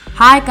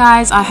Hi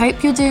guys, I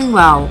hope you're doing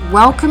well.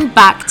 Welcome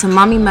back to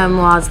Mummy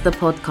Memoirs, the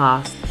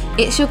podcast.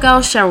 It's your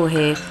girl Cheryl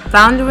here,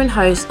 founder and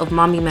host of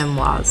Mummy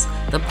Memoirs,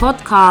 the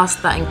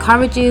podcast that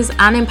encourages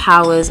and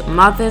empowers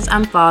mothers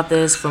and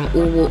fathers from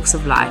all walks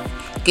of life,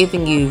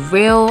 giving you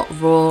real,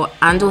 raw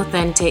and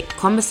authentic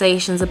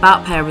conversations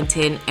about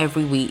parenting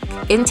every week.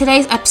 In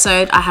today's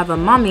episode, I have a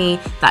mummy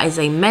that is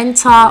a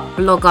mentor,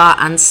 blogger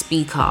and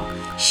speaker.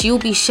 She'll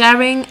be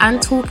sharing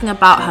and talking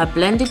about her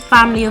blended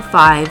family of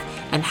 5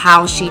 and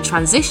how she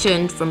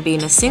transitioned from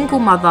being a single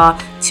mother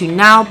to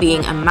now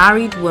being a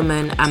married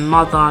woman and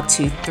mother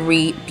to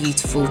 3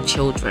 beautiful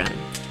children.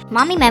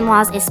 Mummy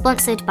Memoirs is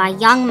sponsored by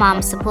Young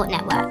Mums Support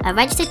Network, a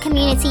registered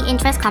community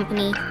interest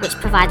company which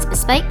provides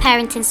bespoke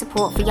parenting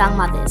support for young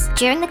mothers.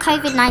 During the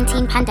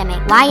COVID-19 pandemic,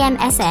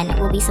 YMSN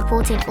will be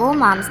supporting all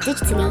mums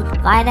digitally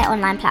via their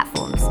online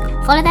platforms.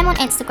 Follow them on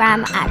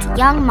Instagram at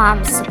Young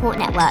Mums Support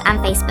Network and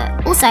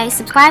Facebook. Also,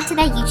 subscribe to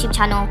their YouTube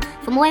channel.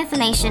 For more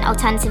information,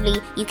 alternatively,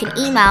 you can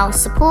email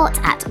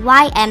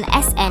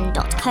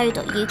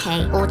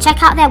support@ymsn.co.uk or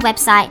check out their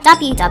website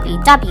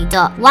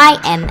www.ymsn.co.uk.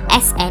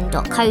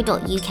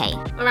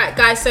 Alright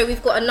guys, so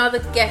we've got another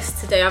guest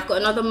today. I've got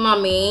another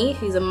mummy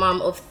who's a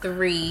mum of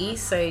 3.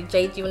 So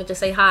Jade, do you want to just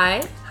say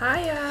hi?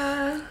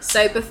 Hiya.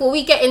 So before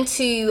we get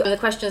into the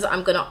questions that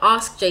I'm going to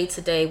ask Jade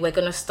today, we're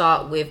going to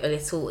start with a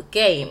little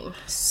game.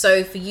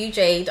 So for you,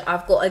 Jade,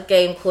 I've got a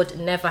game called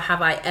Never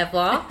Have I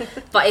Ever,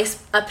 but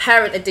it's a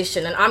parent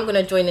edition and I'm going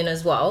to join in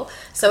as well.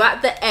 So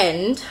at the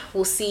end,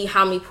 we'll see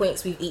how many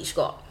points we've each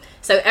got.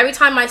 So every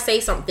time I say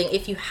something,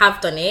 if you have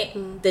done it,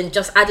 then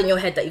just add in your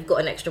head that you've got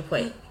an extra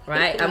point,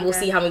 right? And we'll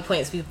see how many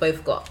points we've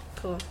both got.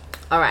 Cool.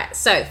 All right,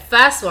 so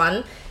first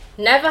one.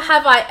 Never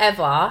have I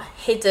ever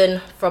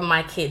hidden from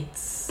my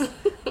kids.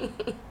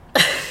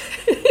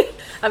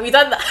 Have you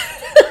done that?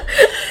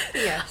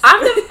 Yes.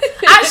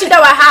 Actually,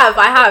 no, I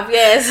have.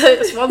 Yeah, so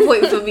it's 1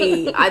 point for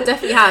me. I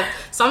definitely have.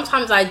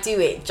 Sometimes I do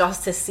it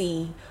just to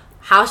see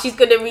how she's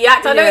going to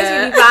react. I know it's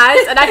really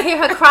bad. And I hear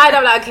her cry and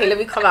I'm like, okay, let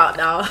me come out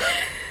now.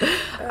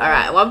 All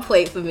right, 1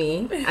 point for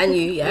me. And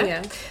you,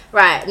 yeah?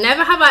 Right,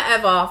 never have I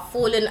ever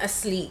fallen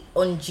asleep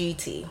on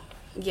duty.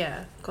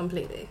 Yeah,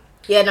 completely.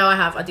 Yeah, no, I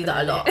have. I do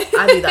that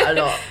a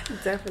lot.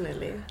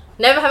 Definitely.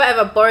 Never have I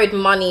ever borrowed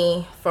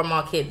money from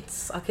our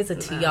kids. Our kids are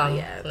too young.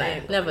 Yeah,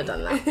 no, never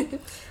done that.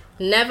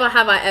 Never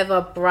have I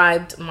ever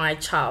bribed my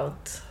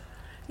child.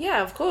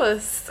 Yeah, of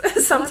course.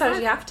 Sometimes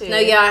you have to. No,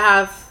 yeah, I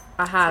have.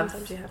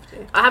 Sometimes you have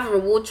to. I have a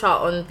reward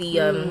chart on the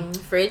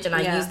fridge and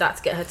I use that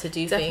to get her to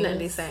do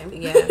Definitely things.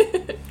 same. Yeah.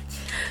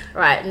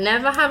 Right,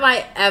 never have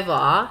I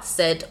ever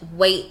said,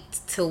 wait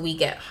till we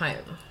get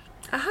home.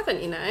 I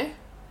haven't, you know.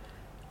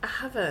 I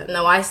haven't.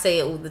 No, I say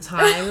it all the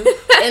time.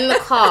 In the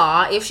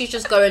car, if she's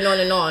just going on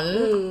and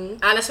on.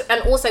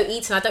 And also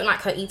eating. I don't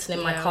like her eating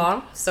in my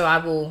car. So I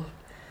will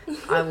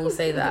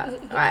say that.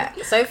 Right,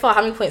 so far,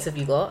 how many points have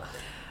you got?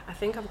 I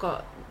think I've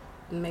got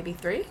maybe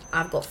 3.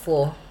 I've got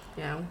 4.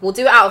 Yeah. We'll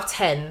do it out of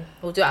 10.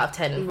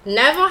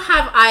 Never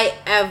have I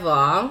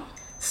ever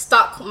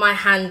stuck my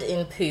hand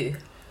in poo.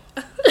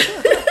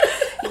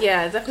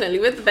 Yeah, definitely.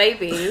 With the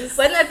babies.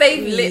 When they're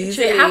babies,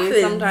 literally, it happens.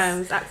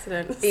 Sometimes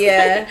accidents.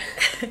 Yeah.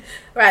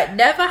 Right,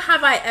 never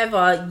have I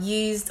ever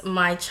used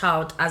my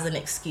child as an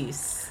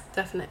excuse.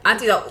 Definitely. I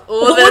do that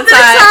all the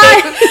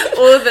time.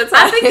 All the time.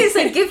 I think it's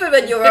a given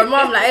when you're a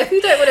mom. Like, if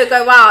you don't want to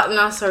go out,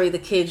 no, sorry, the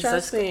kids.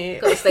 Trust me.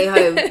 Got to stay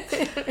home.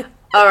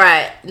 All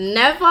right.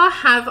 Never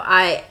have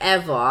I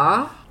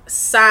ever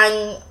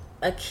sang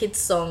a kid's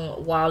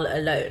song while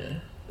alone.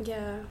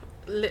 Yeah.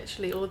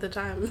 Literally all the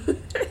time. Do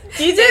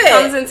you do it? It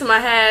comes into my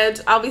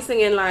head. I'll be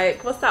singing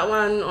like, what's that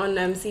one on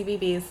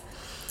CBBS?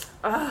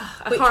 I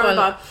Which can't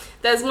remember. one?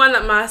 There's one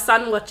that my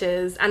son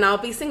watches and I'll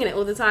be singing it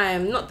all the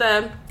time. Not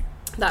that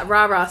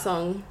rah-rah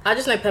song. I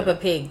just know Peppa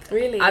Pig.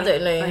 Really? I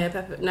don't know. Oh, yeah,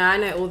 Peppa. No, I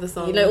know all the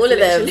songs. You know all of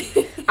them.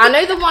 literally. I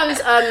know the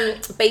ones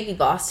Baby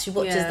Bus. She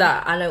watches Yeah.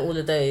 that. I know all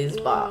of those,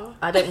 but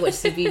I don't watch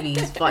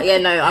CBeebies. But yeah,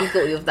 no, I'm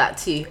guilty of that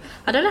too.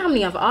 I don't know how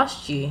many I've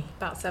asked you.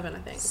 About 7, I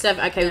think.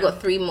 7. Okay, we've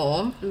got 3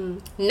 more.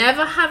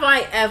 Never have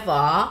I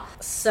ever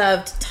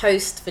served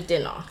toast for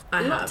dinner.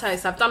 I Not have.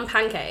 toast. I've done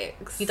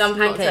pancakes. You've done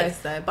pancakes? Not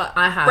toast though, but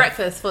I have.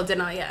 breakfast for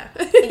dinner. Yeah.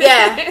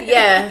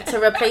 Yeah, to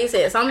replace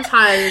it.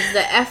 Sometimes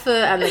the effort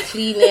and the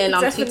cleaning,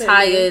 I'm too Definitely.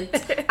 tired.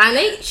 And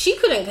she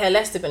couldn't care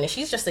less to be honest.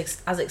 She's just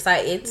as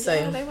excited. So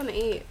Yeah, they want to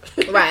eat.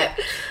 right,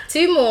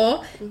 2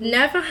 more.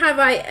 Never have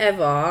I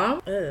ever.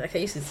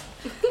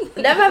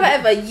 Never have I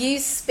ever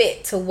used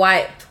spit to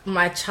wipe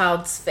my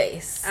child's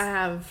face.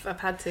 I've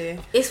had to.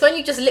 It's when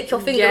you just lick your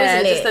finger, Yeah,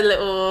 isn't it? just a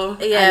little.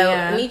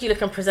 Yeah, I need you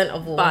looking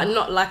presentable. But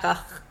not like a.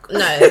 No,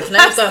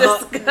 never go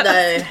hot. No.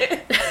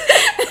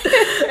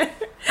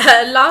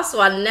 Last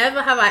one.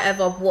 Never have I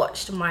ever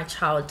watched my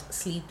child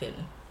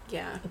sleeping.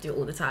 Yeah. I do it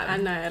all the time. I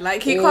know,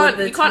 like you All can't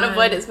the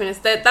avoid time. experience.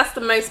 That's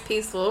the most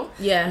peaceful.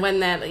 Yeah. When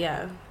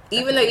they're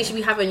Even though you should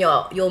be having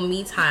your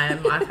me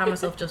time, I found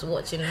myself just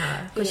watching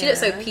her because she looked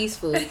so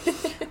peaceful.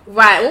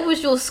 Right, what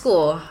was your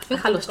score? I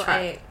think I lost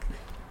track. 8. I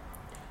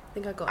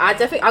think I got. I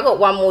got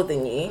 1 more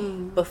than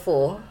you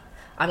before.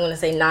 I'm going to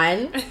say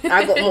 9.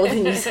 I got more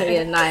than you, so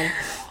yeah, 9.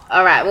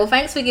 All right, well,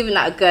 thanks for giving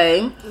that a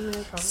go. No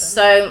problem.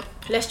 So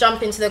let's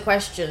jump into the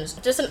questions.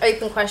 Just an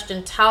open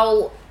question.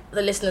 Tell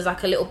the listeners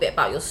like a little bit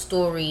about your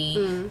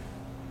story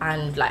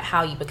and like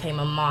how you became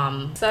a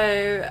mum.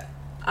 So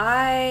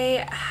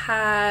I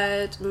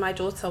had my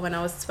daughter when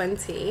I was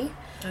 20.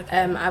 Okay.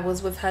 I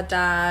was with her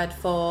dad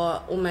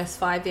for almost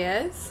 5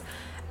 years.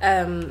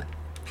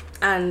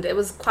 And it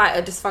was quite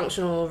a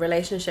dysfunctional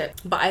relationship,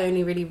 but I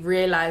only really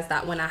realised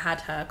that when I had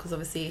her, because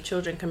obviously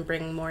children can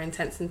bring more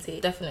intensity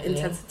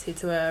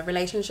to a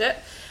relationship.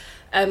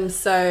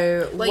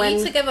 So were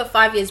you together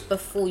 5 years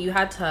before you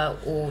had her,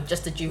 or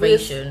just the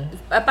duration?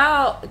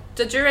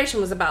 The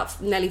duration was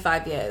about nearly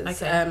 5 years.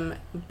 Okay.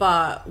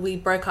 But we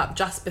broke up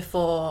just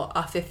before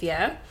our 5th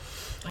year,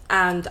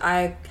 and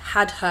I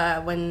had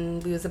her when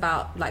we was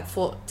about like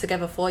 4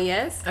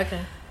 years. Okay.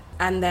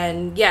 And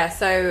then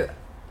so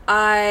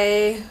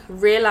I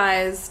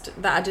realised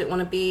that I didn't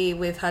want to be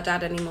with her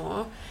dad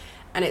anymore,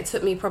 and it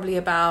took me probably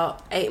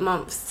about 8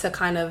 months to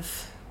kind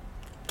of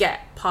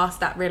get past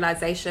that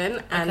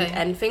realisation and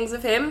end things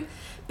with him,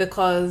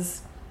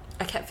 because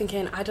I kept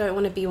thinking, I don't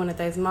want to be one of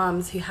those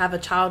mums who have a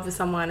child with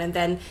someone and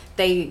then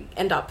they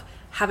end up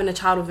having a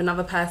child with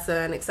another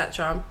person,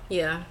 etc.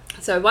 Yeah.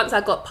 So once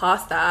I got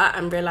past that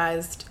and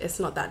realised it's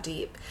not that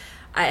deep,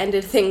 I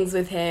ended things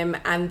with him,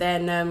 and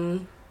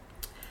then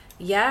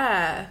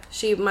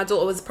my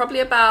daughter was probably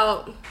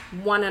about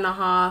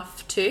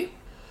 1.5, 2.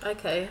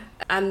 Okay.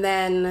 And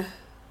then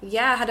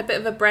I had a bit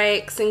of a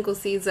break, single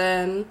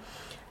season,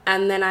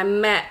 and then I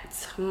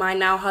met my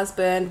now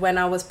husband when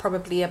I was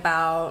probably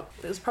about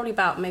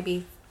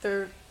maybe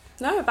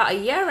about a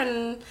year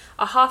and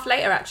a half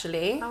later,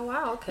 actually. Oh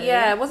wow, okay.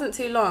 Yeah, it wasn't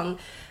too long.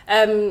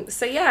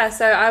 So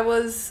I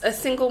was a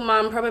single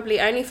mum probably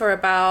only for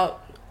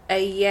about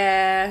a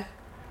year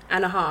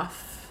and a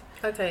half.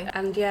 Okay.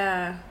 And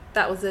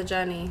that was the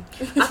journey.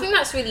 I think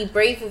that's really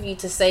brave of you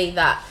to say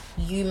that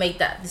you made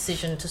that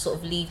decision to sort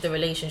of leave the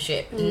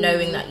relationship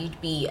knowing that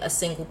you'd be a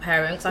single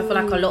parent, because I feel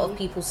like a lot of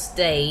people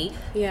stay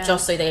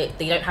just so they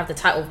don't have the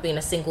title of being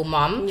a single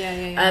mum.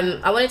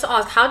 I wanted to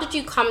ask, how did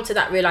you come to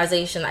that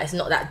realization that it's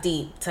not that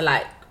deep to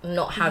like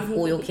not have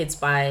all your kids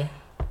by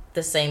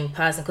the same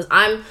person? Because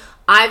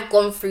I've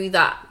gone through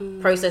that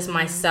process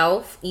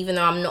myself, even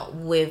though I'm not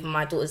with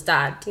my daughter's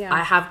dad.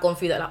 I have gone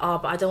through that,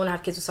 like, but I don't want to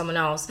have kids with someone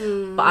else.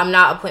 But I'm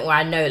now at a point where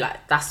I know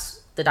like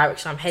that's the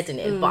direction I'm heading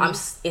in, but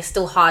it's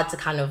still hard to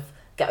kind of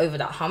get over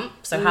that hump.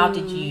 So how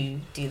did you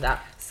do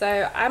that?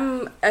 So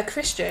I'm a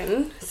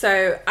Christian,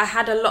 so I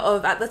had a lot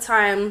of, at the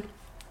time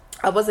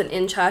I wasn't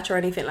in church or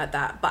anything like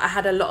that, but I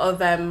had a lot of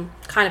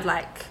kind of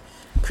like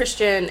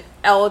Christian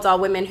elder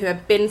women who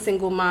had been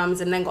single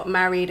mums and then got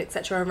married,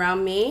 etc.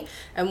 around me,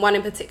 and one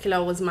in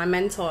particular was my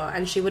mentor,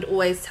 and she would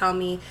always tell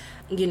me,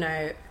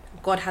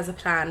 God has a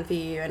plan for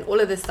you and all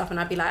of this stuff, and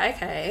I'd be like,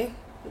 okay,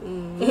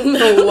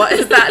 what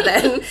is that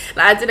then?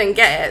 Like, I didn't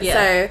get it.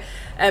 So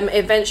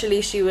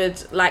eventually she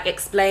would like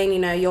explain,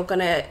 you're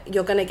gonna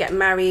get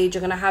married,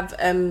 you're gonna have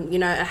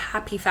a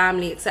happy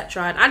family,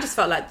 etc. And I just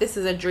felt like this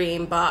is a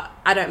dream, but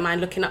I don't mind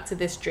looking up to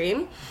this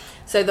dream.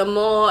 So the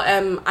more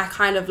I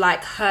kind of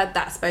like heard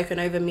that spoken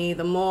over me,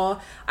 the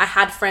more I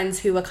had friends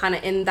who were kind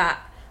of in that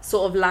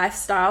sort of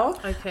lifestyle.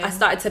 I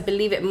started to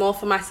believe it more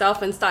for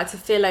myself and started to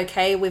feel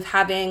okay with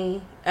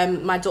having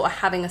my daughter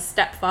having a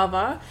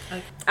stepfather.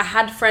 I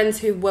had friends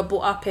who were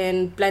brought up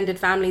in blended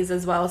families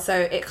as well, so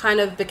it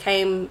kind of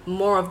became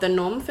more of the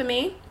norm for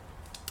me.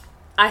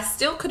 I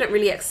still couldn't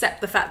really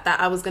accept the fact that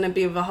I was going to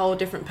be with a whole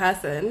different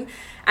person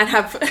and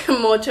have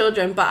more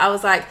children, but I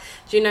was like,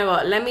 do you know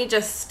what, let me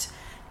just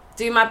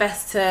do my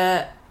best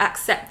to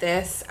accept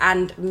this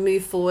and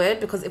move forward,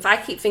 because if I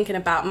keep thinking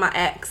about my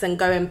ex and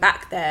going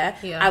back there,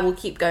 I will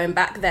keep going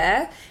back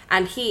there.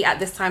 And he at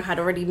this time had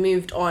already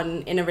moved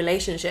on in a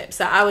relationship,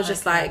 so I was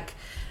just like,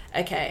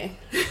 okay.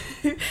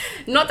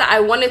 Not that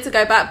I wanted to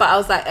go back, but I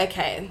was like,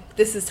 okay,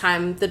 this is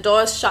time, the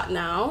door's shut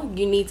now,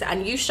 you need to,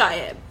 and you shut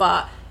it,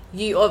 but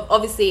you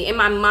obviously, in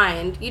my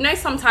mind,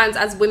 sometimes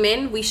as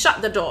women we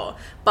shut the door,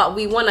 but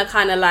we want to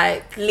kind of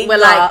like linger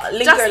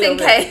just in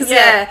case.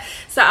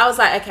 So I was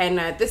like, okay,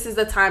 no, this is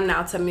the time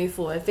now to move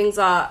forward. Things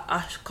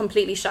are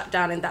completely shut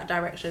down in that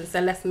direction, so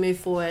let's move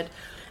forward.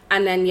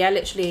 And then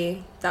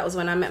literally that was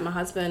when I met my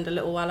husband a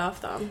little while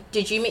after.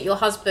 Did you meet your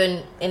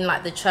husband in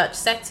like the church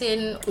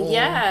setting, or?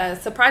 Yeah,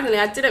 surprisingly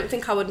I didn't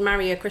think I would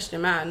marry a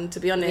Christian man, to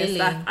be honest.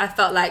 Really? I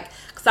felt like,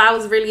 because I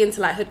was really into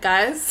like hood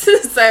guys.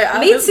 So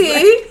me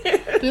too.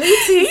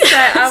 So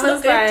I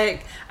was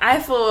like, I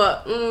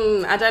thought,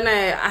 I don't know,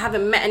 I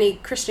haven't met any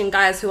Christian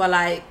guys who are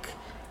like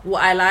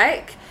what I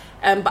like.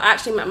 But I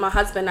actually met my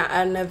husband at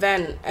an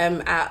event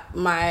at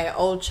my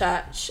old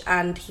church,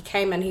 and he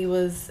came and he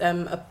was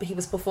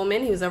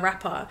performing. He was a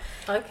rapper.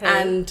 Okay.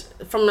 And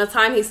from the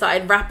time he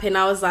started rapping,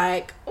 I was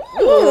like,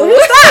 ooh,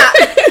 what's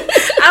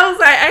that? I was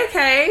like,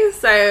 okay.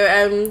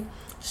 So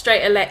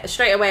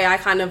straight away, I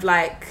kind of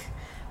like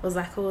was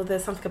like, oh,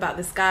 there's something about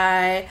this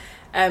guy.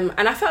 And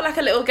I felt like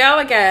a little girl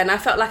again. I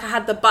felt like I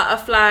had the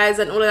butterflies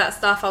and all of that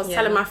stuff. I was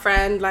telling my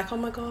friend, like, oh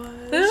my gosh,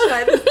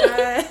 like this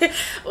guy,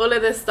 all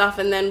of this stuff.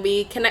 And then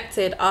we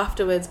connected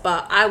afterwards,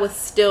 but I was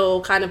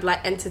still kind of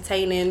like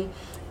entertaining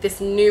this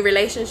new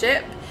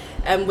relationship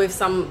with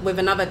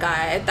another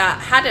guy that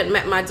hadn't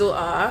met my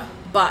daughter,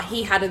 but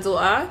he had a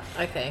daughter.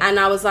 Okay. And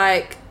I was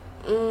like,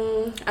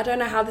 I don't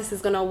know how this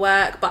is gonna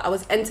work, but I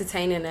was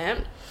entertaining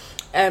it.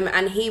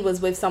 And he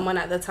was with someone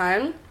at the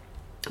time,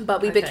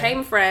 but we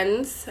became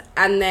friends.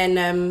 And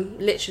then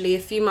literally a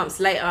few months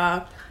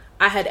later,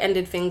 I had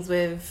ended things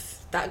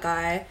with that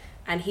guy,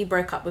 and he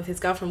broke up with his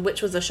girlfriend,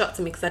 which was a shock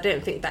to me because I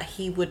didn't think that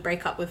he would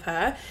break up with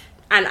her.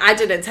 And I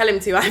didn't tell him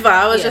to either.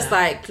 I was just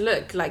like,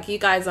 look, like, you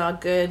guys are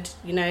good,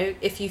 you know,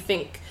 if you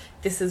think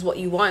this is what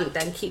you want,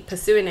 then keep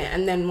pursuing it.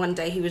 And then one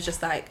day he was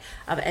just like,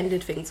 I've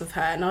ended things with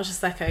her. And I was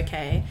just like,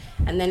 okay.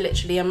 And then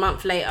literally a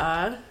month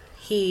later,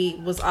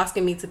 he was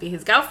asking me to be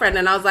his girlfriend.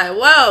 And I was like,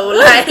 whoa,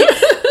 like,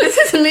 this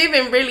is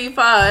moving really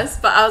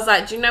fast. But I was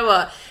like, do you know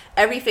what?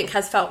 Everything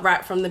has felt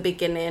right from the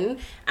beginning.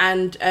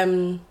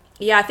 And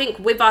yeah, I think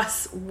with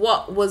us,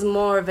 what was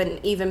more of an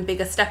even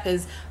bigger step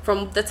is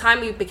from the time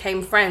we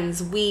became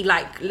friends, we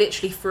like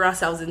literally threw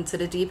ourselves into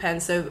the deep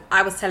end. So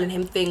I was telling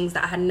him things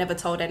that I had never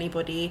told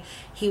anybody.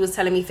 He was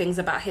telling me things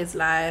about his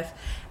life.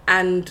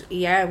 And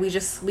yeah,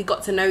 we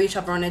got to know each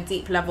other on a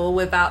deep level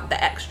without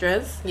the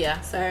extras.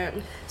 Yeah.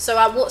 So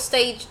at what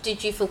stage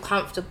did you feel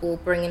comfortable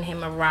bringing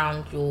him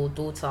around your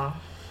daughter?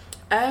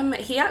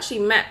 He actually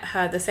met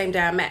her the same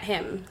day I met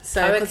him.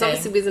 So because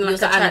obviously we was in like a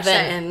church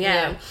setting,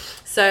 yeah.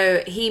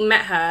 So he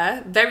met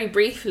her very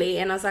briefly,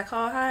 and I was like,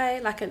 oh hi,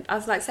 like I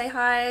was like, say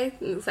hi,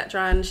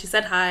 etc. And she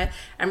said hi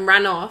and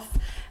ran off.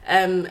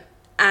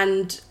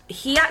 And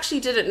he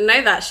actually didn't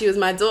know that she was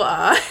my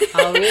daughter.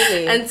 Oh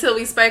really? Until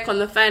we spoke on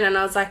the phone, and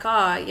I was like,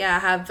 oh yeah, I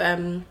have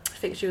I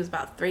think she was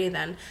about 3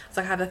 then. I was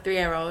like, I have a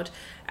 3-year-old.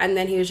 And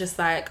then he was just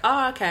like,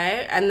 oh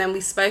okay. And then we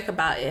spoke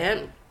about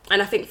it.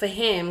 And I think for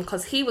him,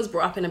 because he was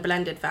brought up in a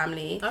blended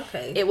family,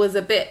 he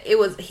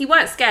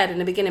weren't scared in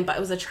the beginning, but it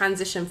was a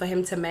transition for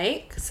him to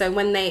make. So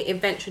when they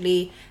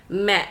eventually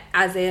met,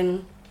 as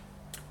in,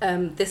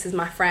 this is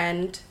my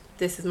friend,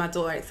 this is my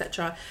daughter,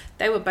 etc.,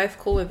 they were both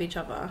cool with each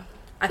other.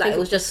 I think it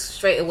was just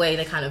straight away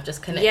they kind of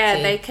just connected.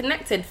 Yeah, they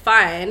connected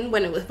fine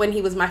when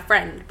he was my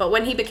friend, but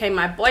when he became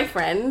my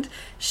boyfriend,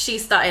 she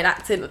started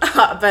acting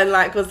up and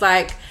like was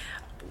like,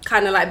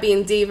 kind of like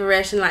being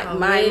diva-ish and like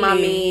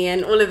mummy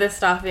and all of this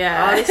stuff.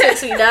 Yeah. Oh, this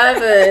makes me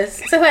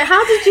nervous. So wait,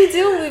 how did you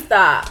deal with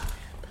that?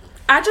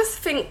 I just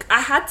think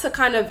I had to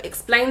kind of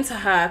explain to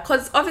her,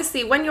 because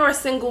obviously when you're a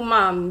single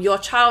mum, your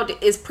child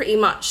is pretty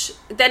much,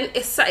 then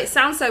it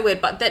sounds so weird,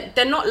 but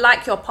they're not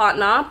like your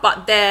partner,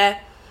 but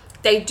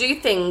they do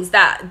things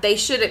that they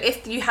shouldn't.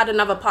 If you had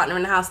another partner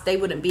in the house, they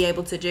wouldn't be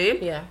able to do.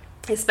 Yeah.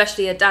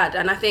 Especially a dad.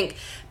 And I think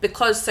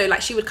because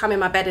she would come in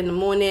my bed in the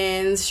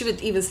mornings, she would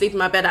even sleep in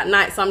my bed at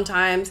night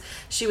sometimes,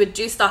 she would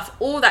do stuff,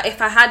 all that.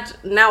 If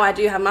I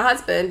do have my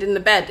husband in the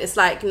bed, it's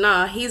like,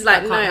 nah, he's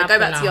like, no, go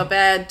back to your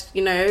bed,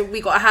 you know,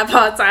 we gotta have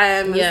our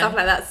time and stuff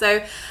like that.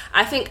 So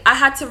I think I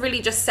had to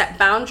really just set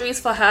boundaries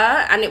for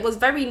her, and it was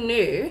very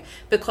new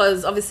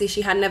because obviously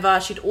she'd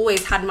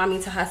always had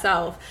mummy to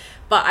herself,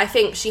 but I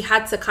think she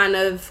had to kind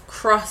of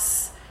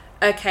cross,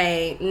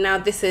 okay, now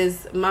this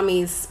is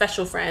mummy's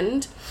special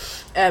friend.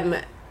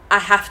 I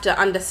have to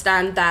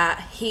understand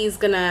that he's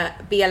gonna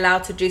be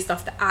allowed to do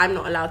stuff that I'm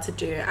not allowed to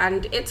do,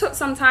 and it took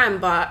some time,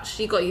 but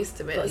she got used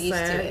to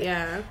it.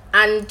 Yeah.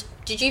 And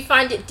did you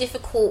find it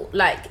difficult,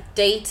 like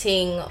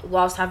dating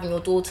whilst having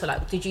your daughter?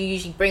 Like, did you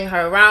usually bring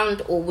her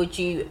around, or would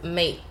you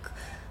make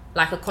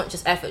like a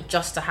conscious effort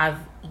just to have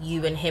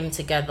you and him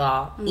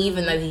together,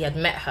 even though he had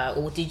met her,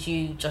 or did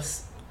you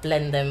just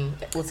blend them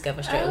all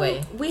together straight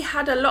away? We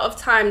had a lot of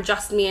time,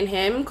 just me and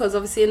him, because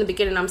obviously in the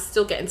beginning I'm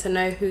still getting to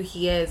know who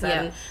he is,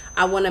 and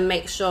I want to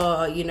make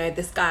sure, you know,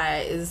 this guy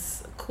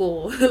is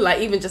cool,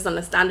 like even just on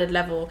a standard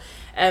level.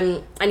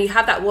 And you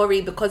have that worry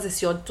because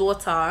it's your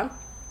daughter.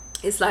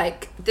 It's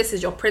like, this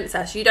is your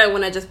princess. You don't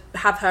want to just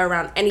have her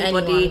around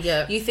anybody.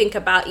 You think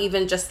about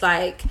even just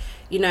like,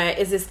 you know,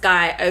 is this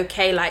guy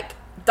okay? Like,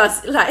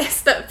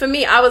 for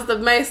me, I was the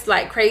most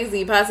like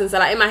crazy person, so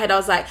like in my head I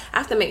was like, I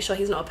have to make sure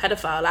he's not a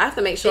pedophile. I have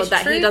to make sure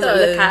that he doesn't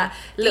look at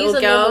little girls.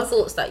 These are normal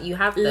thoughts that you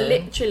have, though.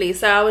 Literally.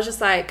 So I was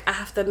just like, I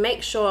have to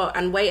make sure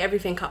and weigh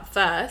everything up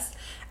first,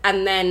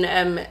 and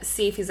then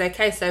see if he's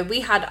okay. So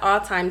we had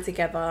our time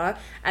together,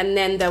 and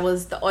then there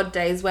was the odd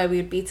days where we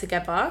would be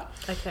together.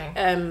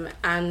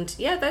 And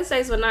yeah, those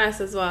days were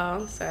nice as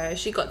well, so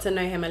she got to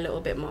know him a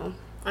little bit more.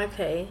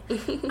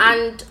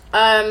 And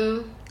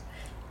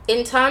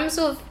in terms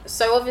of,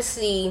 so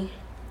obviously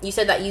you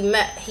said that he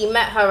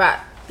met her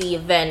at the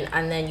event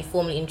and then you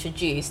formally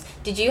introduced.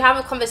 Did you have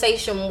a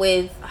conversation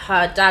with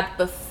her dad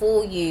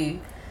before you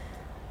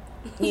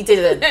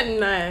didn't?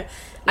 No.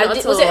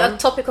 Was it a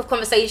topic of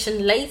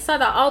conversation later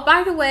that, oh,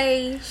 by the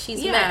way,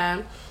 she's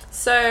met?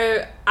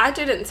 So I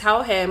didn't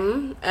tell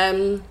him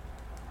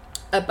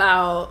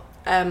about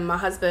my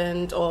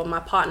husband or my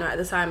partner at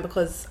the time,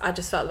 because I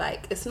just felt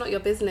like it's not your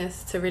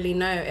business to really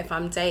know if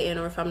I'm dating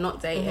or if I'm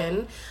not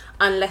dating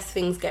unless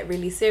things get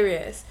really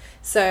serious.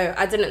 So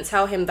I didn't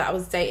tell him that I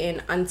was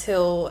dating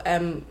until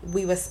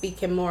we were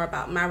speaking more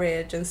about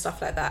marriage and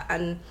stuff like that.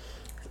 And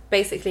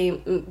basically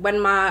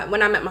when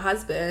I met my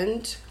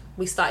husband,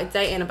 we started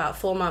dating about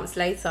 4 months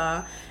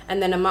later,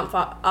 and then a month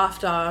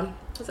after,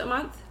 was it a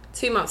month?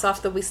 2 months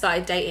after we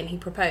started dating, he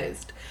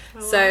proposed.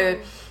 Oh, so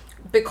wow.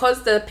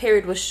 Because the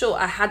period was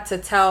short, I had to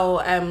tell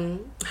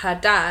her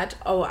dad,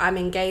 oh, I'm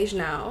engaged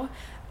now,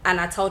 and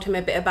I told him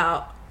a bit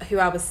about who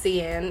I was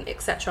seeing,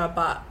 etc.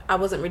 But I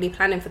wasn't really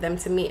planning for them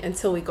to meet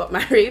until we got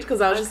married,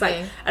 because I was just like,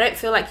 I don't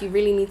feel like you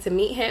really need to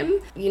meet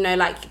him. You know,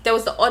 like there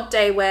was the odd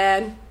day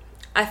where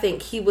I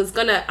think I was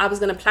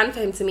gonna plan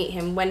for him to meet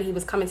him when he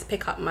was coming to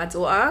pick up my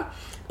daughter,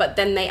 but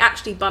then they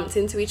actually bumped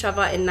into each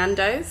other in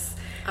Nando's.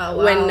 Oh,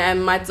 wow.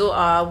 When my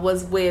daughter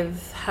was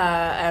with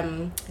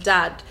her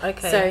dad.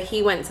 Okay. So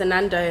he went to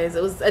Nando's.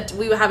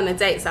 We were having a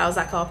date, so I was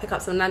like, I'll pick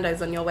up some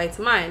Nando's on your way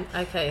to mine.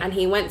 Okay. And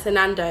he went to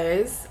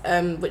Nando's,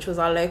 which was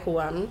our local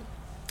one,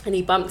 and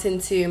he bumped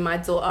into my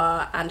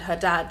daughter and her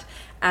dad,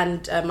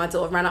 and my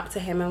daughter ran up to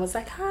him and was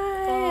like,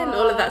 hi, and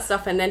all of that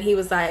stuff. And then he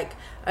was like,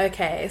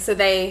 okay, so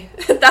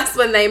that's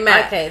when they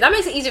met. Okay, that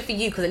makes it easier for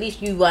you, because at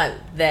least you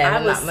weren't there.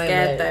 I was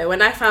scared though.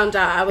 When I found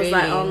out, I was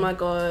like, oh my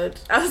God.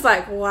 I was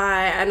like,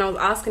 why? And I was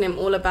asking him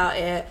all about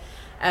it.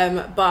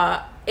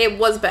 But it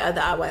was better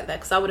that I went there,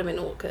 because I would have been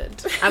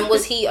awkward. And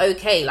was he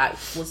okay? Like,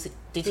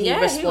 did he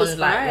respond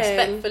like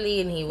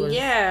respectfully? And he was...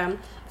 Yeah.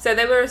 So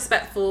they were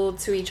respectful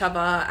to each other,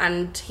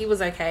 and he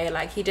was okay.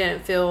 Like, he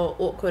didn't feel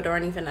awkward or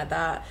anything like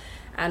that.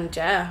 And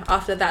yeah,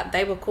 after that,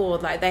 they were cool.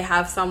 Like, they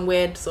have some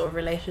weird sort of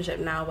relationship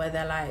now where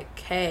they're like,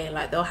 hey,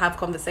 like, they'll have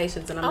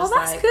conversations, and I'm just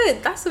like... Oh, that's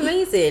good. That's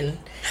amazing.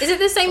 Is it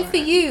the same for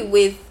you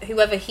with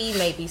whoever he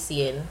may be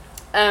seeing?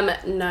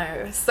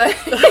 No. So...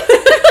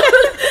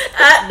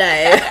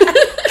 no.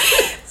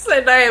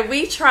 So no,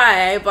 we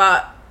try,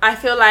 but I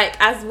feel like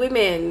as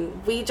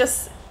women, we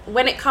just...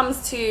 When it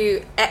comes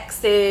to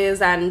exes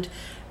and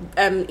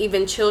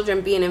even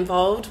children being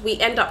involved, we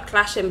end up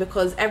clashing,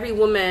 because every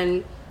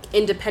woman...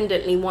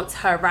 independently wants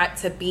her right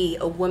to be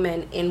a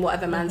woman in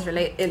whatever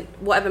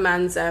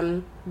man's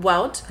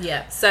world.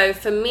 Yeah. So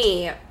for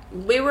me,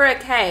 we were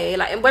okay.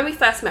 Like, when we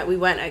first met, we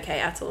weren't okay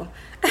at all.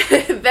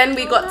 Then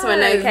we got to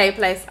an okay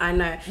place. I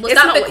know.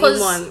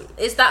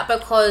 Is that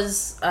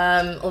because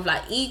of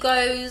like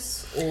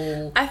egos,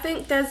 or? I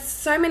think there's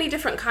so many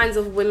different kinds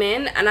of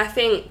women, and I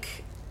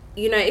think,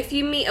 you know, if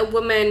you meet a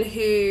woman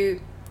who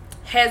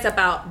hears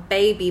about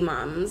baby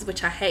mums,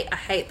 which I hate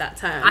that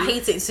term. I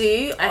hate it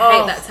too. I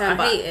hate that term.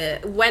 I hate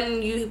it.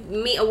 When you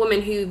meet a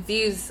woman who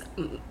views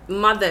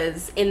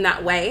mothers in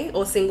that way,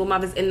 or single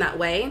mothers in that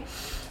way,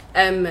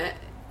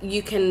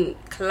 you can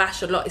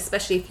clash a lot,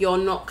 especially if you're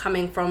not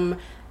coming from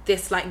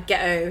this like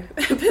ghetto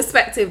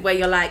perspective where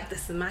you're like,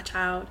 this is my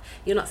child,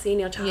 you're not seeing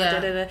your child. Yeah. Da,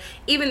 da, da.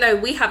 Even though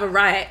we have a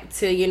right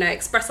to, you know,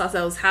 express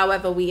ourselves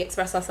however we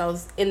express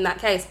ourselves in that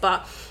case,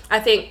 but I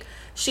think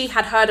she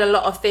had heard a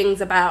lot of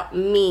things about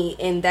me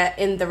in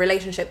the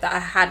relationship that I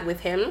had with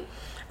him,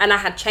 and I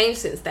had changed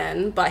since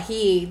then, but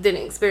he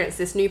didn't experience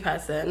this new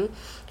person.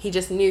 He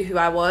just knew who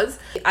I was.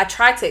 I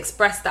tried to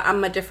express that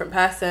I'm a different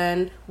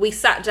person. We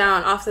sat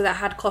down after that,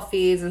 had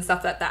coffees and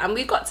stuff like that, and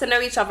we got to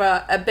know each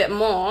other a bit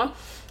more.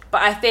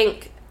 But I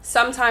think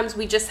sometimes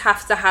we just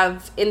have to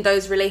have, in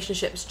those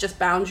relationships, just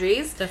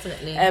boundaries.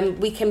 Definitely.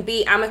 We can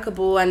be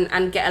amicable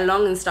and get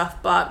along and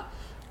stuff, but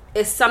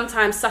it's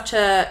sometimes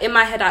in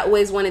my head, I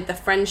always wanted the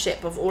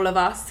friendship of all of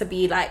us to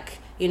be like,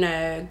 you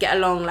know, get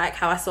along, like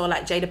how I saw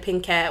like Jada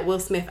Pinkett, Will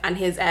Smith and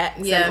his ex,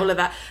 and all of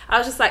that. I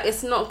was just like,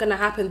 it's not gonna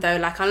happen though.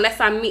 Like, unless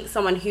I meet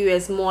someone who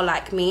is more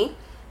like me,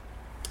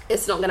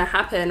 it's not gonna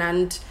happen.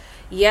 And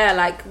yeah,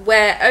 like,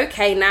 we're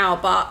okay now,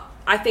 but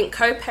I think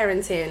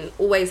co-parenting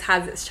always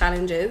has its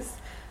challenges.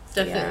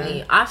 Definitely.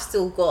 Yeah. I've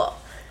still got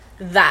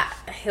that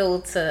hill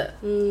to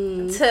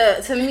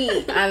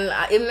meet, and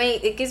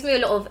it gives me a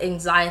lot of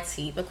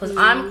anxiety, because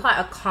I'm quite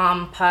a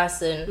calm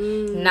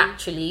person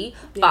naturally,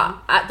 but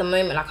at the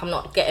moment, like, I'm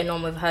not getting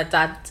on with her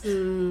dad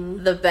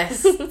the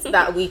best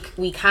that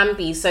we can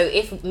be. So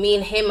if me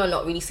and him are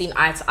not really seeing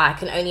eye to eye, I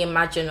can only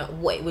imagine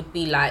what it would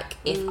be like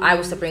if I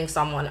was to bring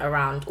someone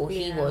around, or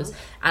he was.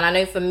 And I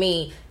know for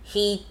me,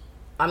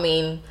 I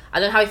mean, I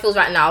don't know how he feels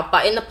right now,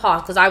 but in the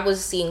past, because I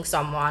was seeing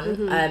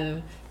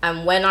someone,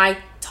 and when I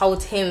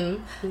told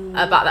him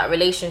about that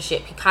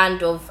relationship, he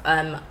kind of,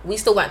 we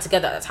still weren't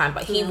together at the time,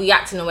 but he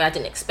reacted in a way I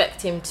didn't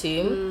expect him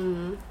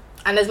to.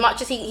 And as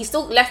much as he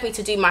still left me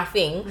to do my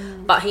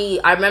thing, but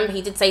I remember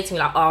he did say to me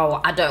like,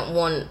 oh, I don't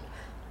want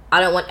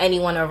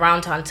anyone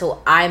around her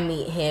until I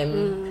meet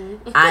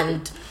him,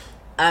 and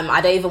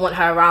I don't even want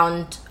her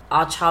around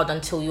our child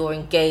until you're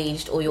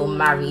engaged or you're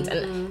married.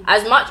 And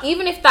as much,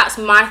 even if that's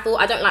my thought,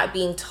 I don't like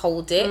being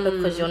told it,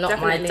 because you're not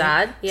my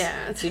dad.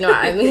 Yeah. Do you know what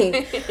I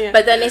mean? Yeah.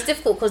 But then it's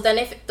difficult, because then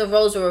if the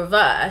roles are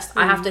reversed,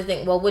 I have to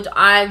think, well, would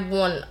I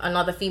want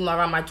another female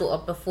around my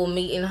daughter before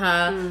meeting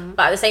her?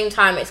 But at the same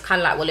time, it's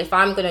kind of like, well, if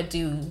I'm gonna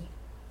do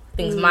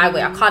things my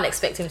way. I can't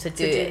expect him to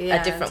do it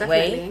a different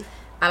way.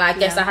 And I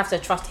guess I have to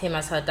trust him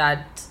as her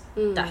dad,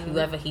 that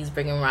whoever he's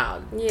bringing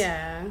around.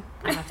 Yeah.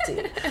 I have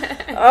to.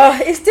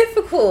 It's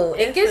difficult.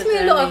 It gives me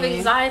a lot of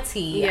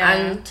anxiety. Yeah.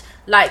 And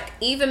like,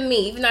 even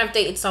though I've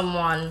dated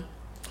someone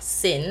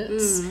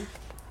since,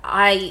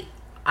 I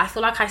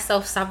feel like I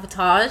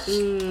self-sabotage.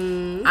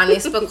 And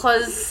it's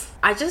because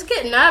I just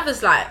get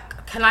nervous, like,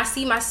 can I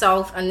see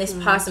myself and this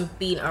person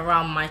being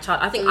around my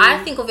child? I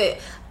think of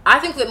it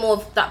more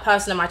of that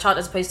person and my child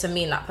as opposed to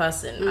me and that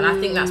person. And I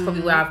think that's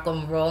probably where I've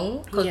gone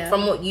wrong. Because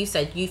from what you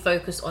said, you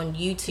focused on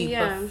you two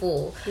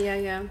before.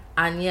 Yeah.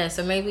 And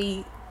so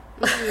maybe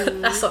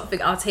that's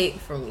something I'll take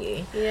from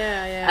you.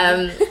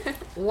 Yeah.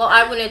 What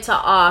I wanted to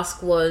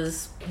ask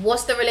was,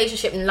 what's the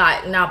relationship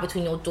like now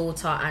between your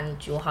daughter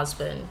and your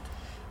husband?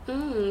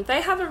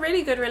 They have a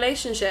really good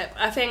relationship.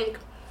 I think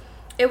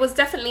it was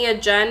definitely a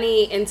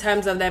journey in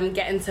terms of them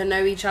getting to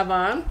know each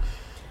other.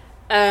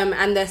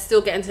 And they're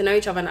still getting to know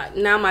each other.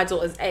 Now my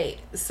daughter's 8,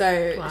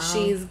 so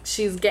she's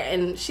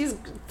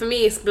for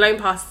me, it's blown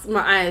past my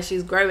eyes.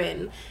 She's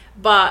growing,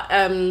 but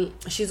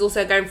she's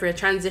also going through a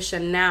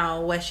transition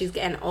now where she's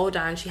getting older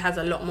and she has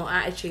a lot more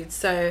attitude.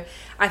 So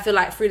I feel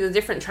like through the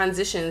different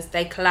transitions,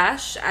 they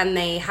clash and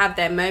they have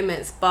their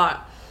moments, but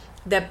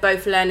they're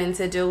both learning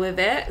to deal with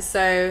it.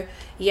 So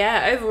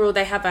yeah, overall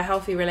they have a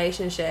healthy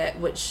relationship,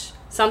 which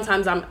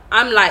sometimes I'm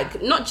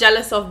like not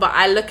jealous of, but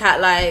I look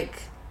at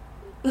like,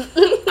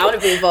 I want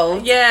to be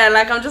involved. Yeah,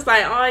 like I'm just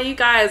like, oh, you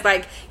guys,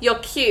 like, you're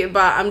cute,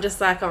 but I'm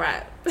just like, all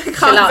right,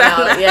 calm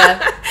down.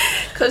 Yeah,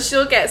 because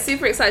she'll get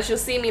super excited. She'll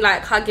see me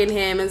like hugging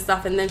him and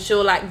stuff, and then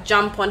she'll like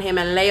jump on him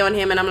and lay on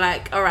him, and I'm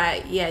like, all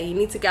right, yeah, you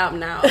need to get up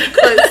now,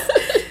 because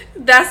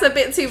that's a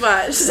bit too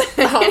much.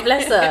 Oh,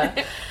 bless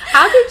her.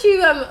 How did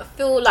you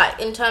feel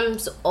like in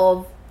terms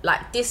of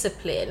like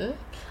discipline?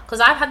 Because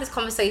I've had this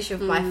conversation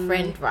with my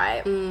friend,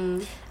 right,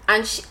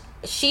 and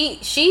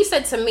she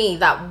said to me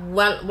that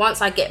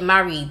once I get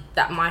married,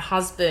 that my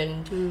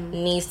husband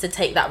needs to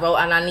take that role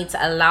and I need to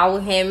allow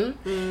him.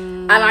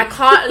 And I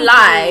can't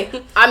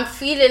lie, I'm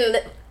feeling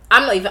that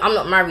I'm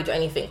not married or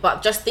anything,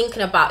 but just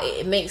thinking about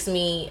it makes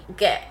me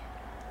get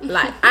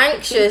like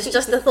anxious.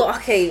 Just the thought,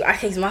 okay,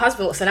 so my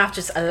husband, so now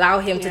just allow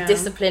him to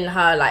discipline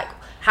her. Like,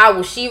 how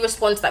will she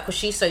respond to that? Because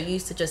she's so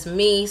used to just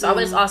me. So I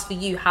wanted to ask for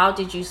you, how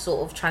did you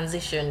sort of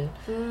transition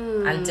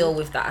and deal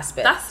with that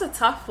aspect? That's a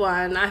tough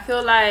one. I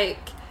feel like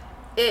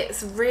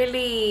it's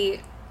really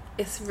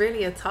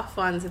a tough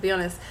one, to be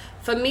honest.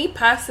 For me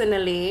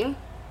personally,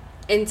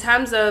 in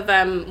terms of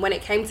Mm-hmm. when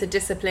it came to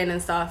discipline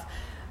and stuff,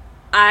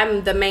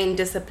 I'm the main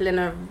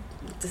disciplinarian.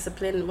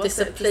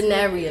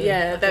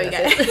 Yeah, there we go.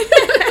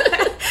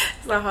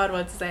 It's a hard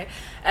word to say.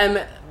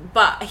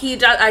 But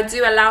I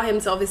do allow him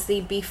to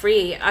obviously be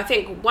free. I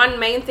think one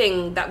main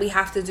thing that we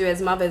have to do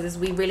as mothers is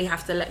we really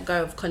have to let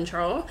go of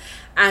control.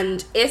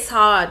 And it's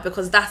hard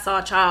because that's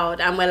our child,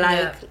 and we're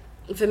like,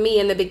 for me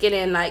in the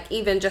beginning, like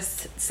even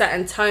just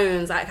certain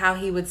tones, like how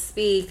he would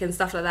speak and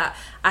stuff like that,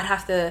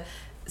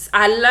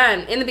 I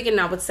learned in the beginning,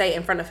 I would say it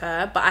in front of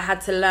her, but I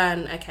had to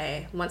learn,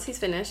 okay, once he's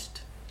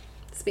finished,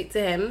 speak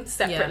to him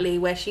separately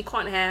where she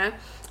can't hear,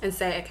 and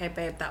say, okay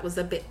babe, that was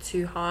a bit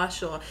too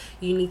harsh, or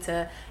you need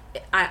to,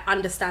 I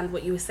understand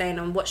what you were saying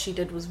and what she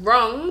did was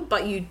wrong,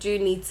 but you do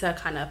need to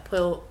kind of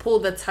pull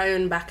the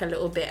tone back a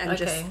little bit and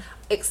just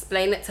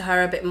explain it to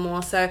her a bit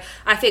more. So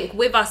I think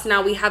with us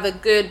now, we have a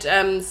good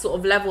sort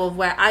of level of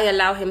where I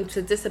allow him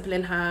to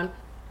discipline her,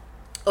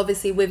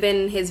 obviously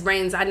within his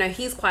reins. I know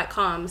he's quite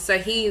calm, so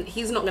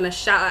he's not going to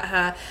shout at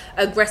her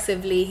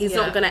aggressively. He's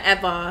not going to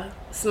ever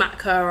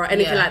smack her or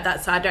anything like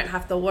that, so I don't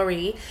have to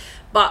worry.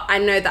 But I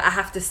know that I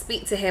have to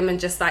speak to him and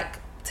just like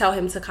tell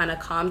him to kind of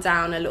calm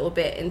down a little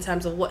bit in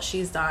terms of what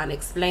she's done,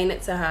 explain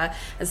it to her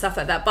and stuff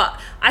like that. But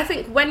I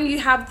think when you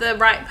have the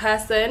right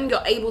person,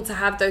 you're able to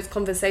have those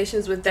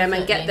conversations with them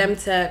and get them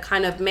to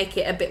kind of make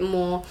it a bit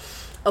more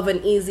of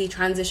an easy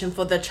transition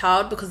for the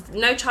child, because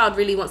no child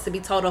really wants to be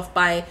told off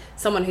by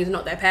someone who's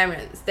not their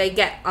parents. They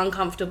get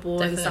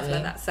uncomfortable and stuff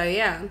like that. So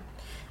yeah.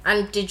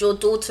 And did your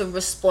daughter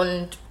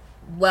respond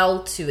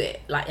well to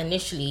it, like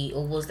initially,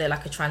 or was there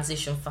like a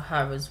transition for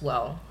her as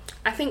well?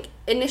 I think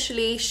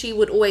initially she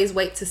would always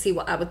wait to see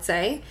what I would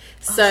say.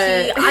 So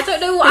I don't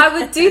know what I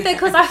would do then,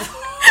 because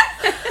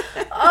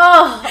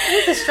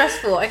this is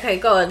stressful. Okay,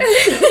 go on.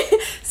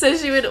 So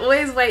she would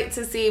always wait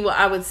to see what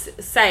I would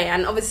say,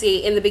 and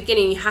obviously in the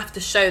beginning you have to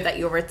show that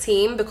you're a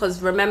team,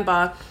 because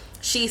remember,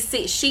 she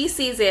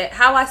sees it,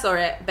 how I saw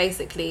it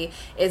basically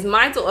is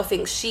my daughter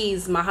thinks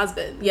she's my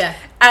husband,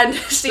 and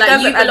she like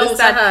doesn't you belong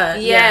understand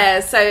to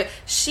her. So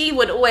she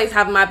would always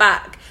have my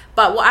back.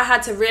 But what I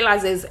had to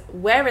realize is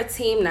we're a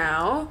team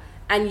now,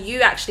 and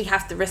you actually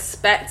have to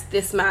respect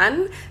this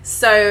man.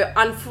 So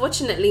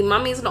unfortunately,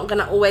 mummy's not going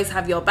to always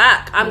have your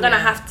back. I'm going to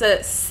have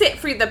to sit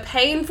through the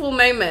painful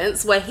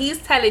moments where he's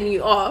telling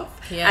you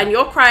off and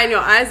you're crying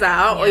your eyes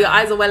out or your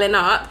eyes are welling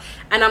up.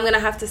 And I'm going to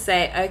have to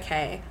say,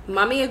 okay,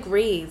 mummy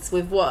agrees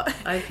with what,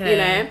 Okay. you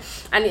know?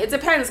 And it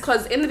depends,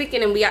 because in the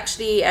beginning, we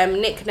actually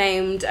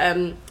nicknamed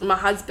my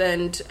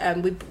husband,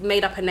 we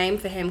made up a name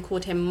for him,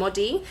 called him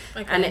Modi.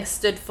 Okay. And it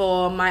stood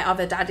for my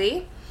other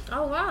daddy.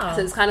 Oh, wow.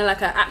 So it's kind of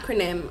like an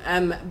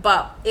acronym,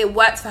 but it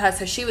worked for her.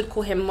 So she would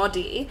call him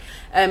Modi,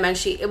 and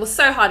it was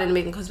so hard in the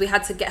beginning because we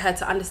had to get her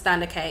to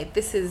understand, okay,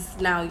 this is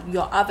now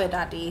your other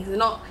daddy.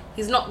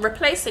 He's not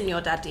replacing your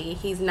daddy.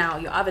 He's now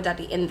your other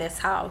daddy in this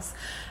house.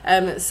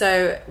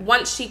 So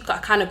once she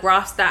kind of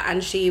grasped that,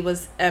 and she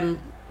was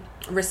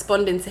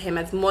responding to him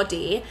as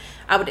Modi,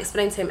 I would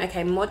explain to him,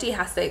 okay, Modi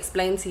has to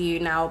explain to you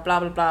now, blah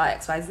blah blah,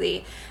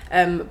 XYZ.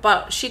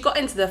 But she got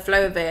into the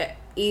flow of it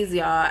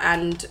easier,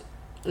 and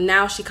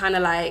now she kind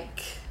of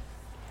like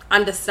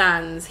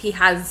understands he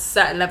has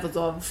certain levels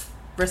of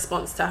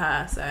response to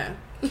her. So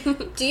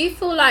do you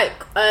feel like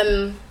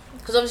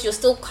because obviously you're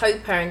still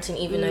co-parenting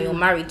even though you're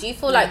married, do you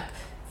feel like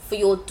for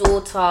your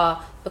daughter,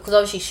 because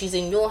obviously she's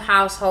in your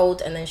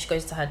household and then she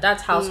goes to her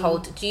dad's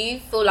household, do you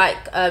feel like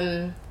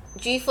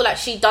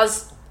she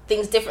does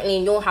things differently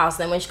in your house,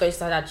 and then when she goes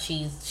to her dad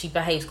she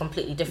behaves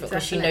completely different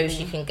because she knows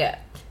she can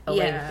get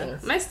away with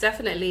things? Most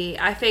definitely.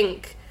 I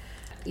think,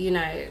 you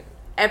know,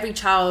 every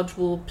child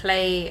will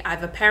play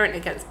either parent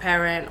against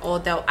parent, or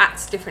they'll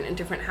act different in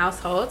different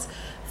households.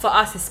 For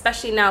us,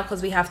 especially now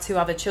because we have 2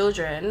 other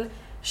children,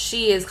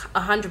 she is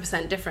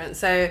 100% different.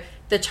 So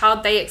the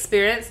child they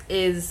experience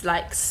is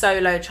like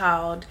solo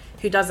child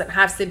who doesn't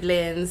have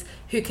siblings,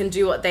 who can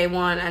do what they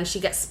want, and she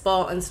gets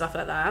spoiled and stuff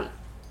like that.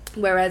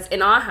 Whereas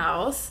in our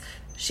house,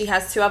 she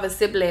has 2 other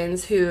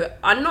siblings who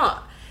are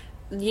not,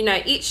 you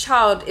know, each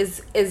child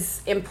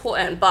is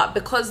important, but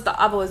because the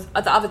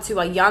other 2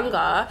 are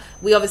younger,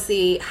 we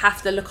obviously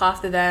have to look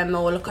after them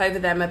or look over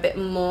them a bit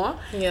more.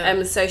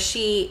 So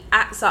she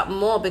acts up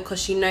more because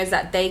she knows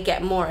that they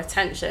get more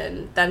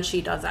attention than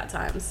she does at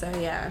times. So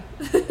yeah.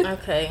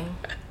 Okay.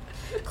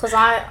 Because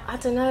I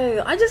don't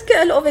know, I just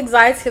get a lot of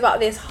anxiety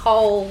about this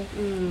whole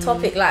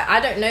topic. Like,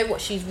 I don't know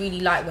what she's really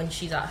like when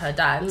she's at her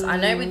dad's. I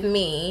know with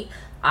me,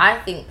 I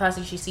think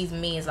personally she sees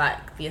me as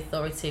like the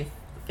authoritative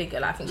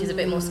figure. Like, I think she's a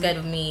bit more scared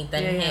of me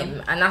than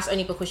him, and that's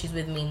only because she's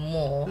with me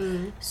more.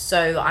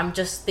 So I'm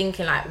just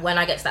thinking, like, when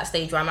I get to that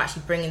stage where I'm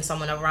actually bringing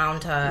someone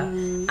around her,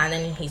 and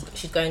then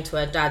she's going to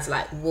her dad's,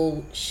 like,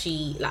 will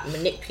she like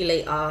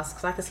manipulate us?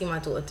 Because I can see my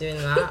daughter doing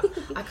that.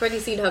 I can already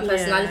see her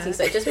personality,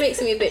 so it just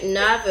makes me a bit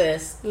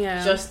nervous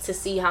just to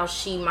see how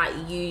she might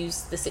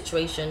use the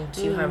situation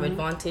to her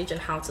advantage, and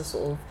how to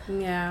sort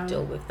of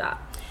deal with that.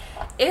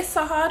 It's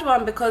a hard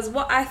one, because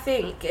what I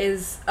think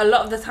is, a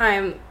lot of the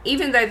time,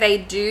 even though they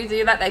do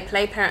that, they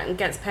play parent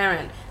against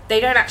parent, they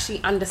don't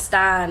actually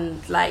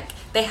understand. Like,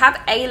 they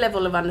have a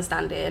level of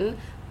understanding,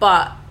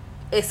 but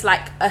it's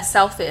like a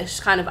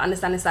selfish kind of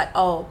understanding. It's like,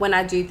 oh, when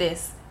I do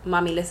this,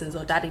 mummy listens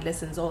or daddy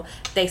listens, or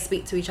they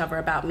speak to each other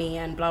about me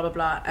and blah blah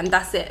blah, and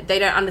that's it. They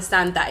don't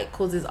understand that it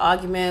causes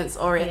arguments,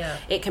 or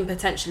it can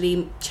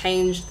potentially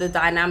change the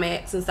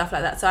dynamics and stuff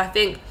like that. So I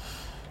think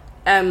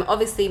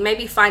obviously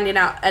maybe finding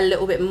out a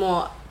little bit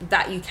more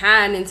that you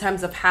can in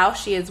terms of how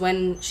she is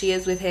when she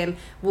is with him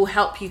will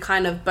help you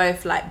kind of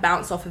both like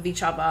bounce off of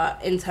each other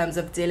in terms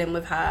of dealing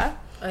with her.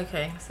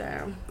 Okay,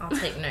 so I'll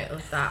take note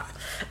of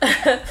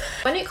that.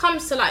 When it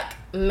comes to like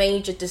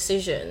major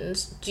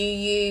decisions, do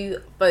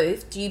you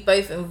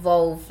both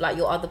involve like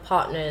your other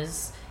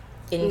partners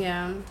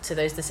into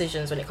those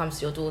decisions when it comes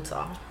to your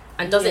daughter?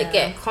 And does it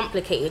get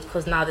complicated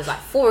because now there's like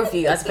 4 of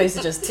you as opposed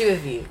to just 2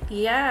 of you?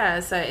 Yeah,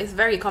 so it's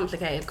very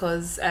complicated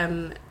because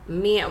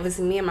me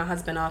and my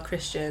husband are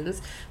Christians,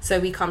 so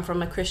we come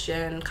from a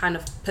Christian kind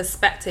of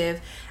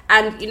perspective,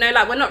 and you know,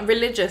 like, we're not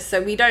religious,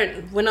 so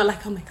we're not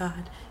like, oh my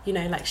god, you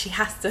know, like, she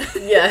has to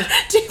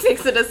do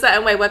things in a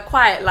certain way. We're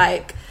quite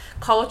like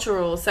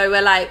cultural, so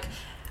we're like,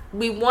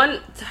 we want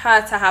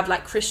her to have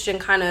like Christian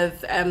kind of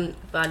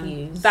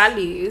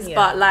values,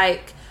 but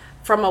like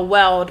from a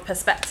world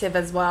perspective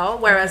as well,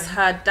 whereas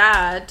her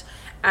dad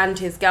and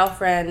his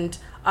girlfriend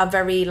are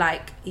very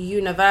like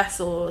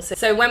universal.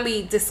 So when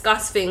we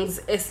discuss things,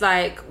 it's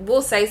like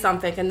we'll say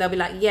something and they'll be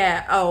like,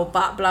 but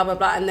blah blah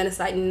blah, and then it's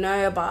like,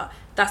 no, but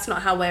that's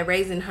not how we're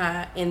raising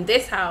her in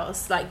this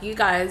house. Like, you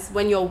guys,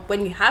 when you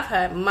have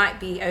her, it might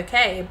be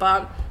okay,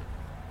 but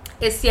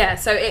it's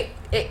so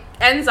it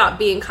ends up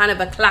being kind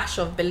of a clash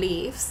of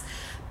beliefs,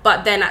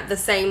 but then at the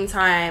same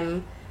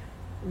time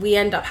we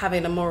end up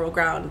having a moral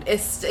ground.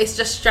 It's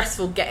just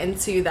stressful getting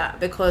to that,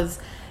 because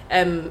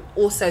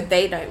also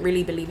they don't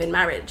really believe in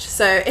marriage,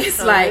 so it's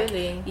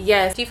really? Do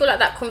you feel like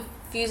that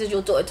confuses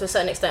your daughter to a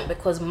certain extent,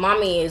 because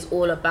mummy is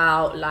all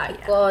about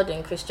like God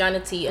and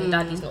Christianity, and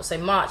daddy's not so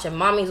much, and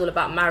mummy's all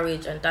about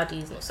marriage and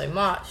daddy's not so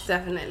much?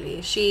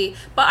 Definitely.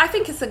 But I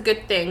think it's a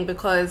good thing,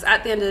 because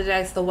at the end of the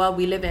day, it's the world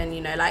we live in,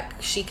 you know,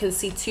 like, she can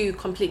see 2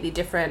 completely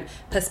different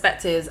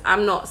perspectives.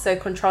 I'm not so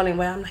controlling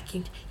where I'm like,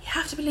 you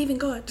have to believe in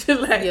God.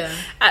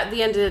 At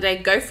the end of the day,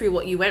 go through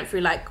what you went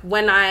through. Like,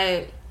 when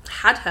I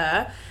had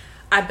her,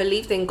 I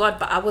believed in God,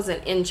 but I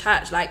wasn't in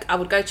church. Like, I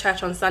would go to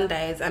church on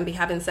Sundays and be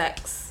having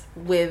sex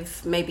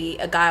with maybe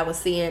a guy I was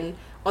seeing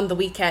on the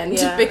weekend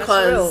Yeah,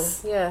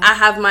 because that's real. Yeah. I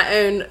have my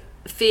own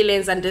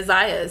feelings and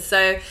desires.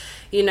 So,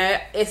 you know,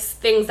 it's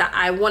things that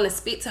I want to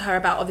speak to her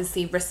about.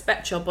 Obviously,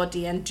 respect your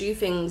body and do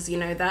things, you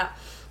know, that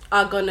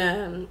are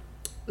gonna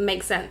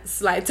make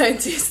sense. Like, don't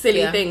do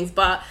silly things,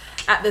 but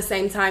at the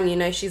same time, you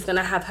know, she's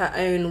gonna have her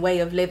own way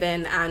of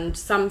living, and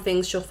some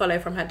things she'll follow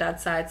from her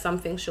dad's side, some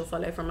things she'll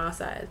follow from our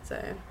side.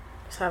 So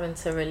just having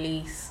to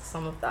release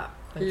some of that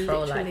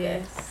control, literally, I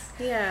guess.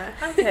 Yeah.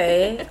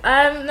 Okay.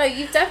 No,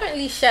 you've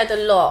definitely shared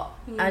a lot,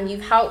 and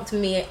you've helped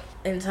me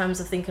in terms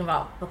of thinking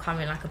about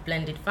becoming like a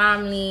blended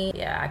family.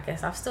 Yeah, I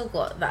guess I've still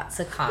got that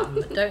to come.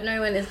 Don't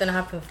know when it's going to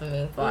happen for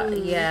me,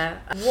 but yeah.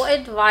 What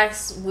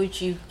advice would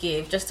you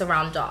give, just to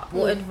round up,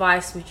 what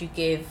advice would you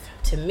give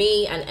to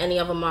me and any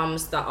other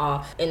mums that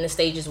are in the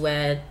stages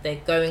where they're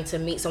going to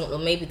meet someone, or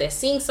maybe they're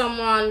seeing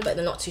someone but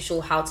they're not too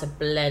sure how to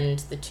blend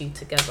the two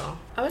together?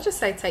 I would just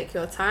say take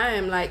your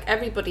time. Like,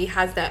 everybody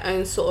has their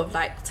own sort of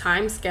like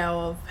time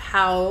scale of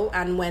how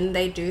and when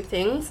they do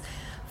things.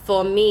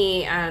 For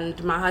me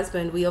and my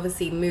husband, we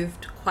obviously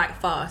moved quite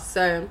fast.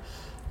 So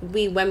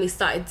when we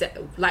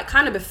started, like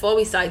kind of before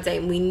we started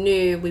dating, we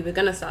knew we were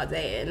going to start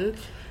dating.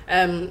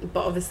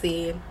 But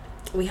obviously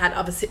we had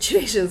other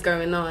situations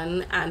going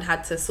on and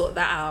had to sort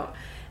that out.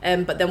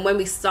 But then when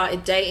we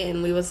started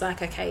dating, we was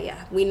like, okay,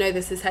 yeah, we know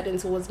this is heading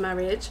towards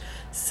marriage.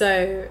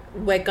 So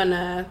we're going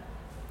to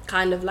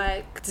kind of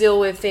like deal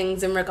with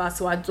things in regards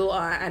to our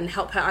daughter and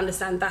help her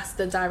understand that's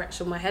the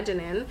direction we're heading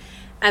in.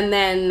 And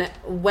then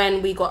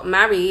when we got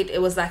married,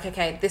 it was like,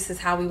 okay, this is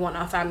how we want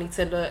our family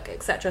to look,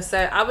 etc. So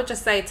I would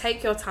just say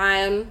take your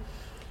time,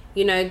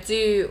 you know,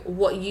 do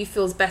what you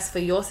feel's best for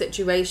your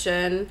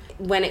situation.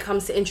 When it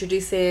comes to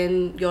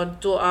introducing your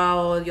daughter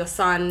or your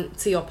son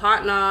to your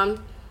partner,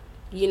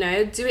 you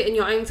know, do it in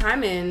your own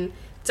timing.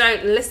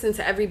 Don't listen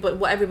to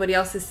what everybody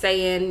else is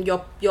saying.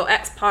 Your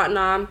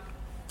ex-partner,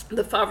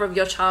 the father of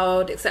your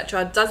child,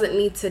 etc., doesn't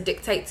need to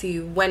dictate to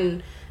you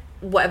when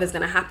whatever's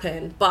going to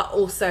happen. But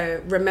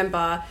also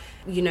remember,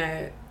 you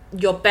know,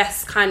 your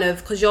best kind of,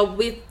 because you're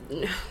with,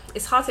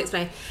 it's hard to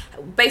explain,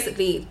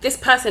 basically this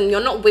person,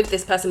 you're not with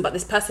this person, but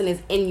this person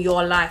is in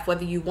your life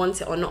whether you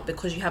want it or not,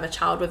 because you have a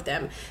child with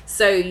them.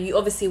 So you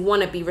obviously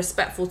want to be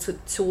respectful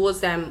towards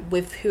them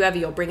with whoever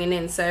you're bringing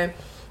in. So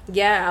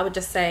yeah, I would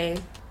just say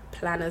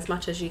plan as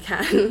much as you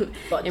can,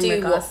 but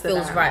do what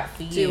feels right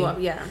for you.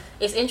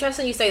 It's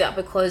interesting you say that,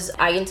 because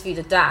I interviewed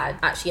a dad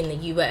actually in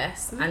the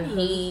US, and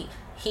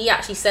he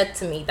actually said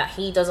to me that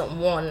he doesn't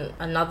want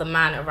another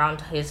man around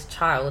his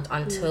child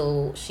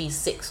until she's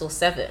 6 or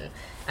 7.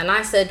 And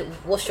I said,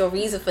 what's your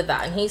reason for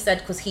that? And he said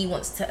because he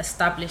wants to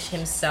establish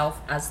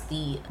himself as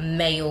the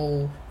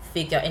male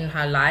figure in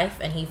her life,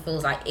 and he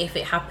feels like if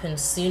it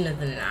happens sooner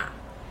than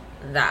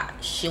that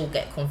she'll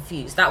get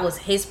confused. That was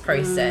his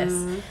process.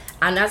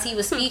 And as he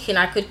was speaking,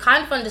 I could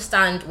kind of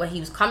understand where he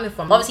was coming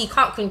from. Obviously, you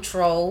can't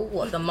control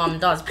what the mum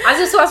does. I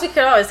just was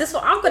thinking, is this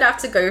what I'm going to have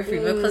to go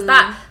through? Because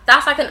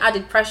that's like an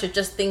added pressure,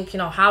 just thinking,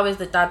 how is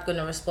the dad going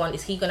to respond?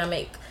 Is he going to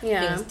make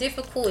things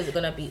difficult? Is it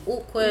going to be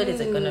awkward? Is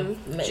it going to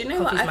make Do you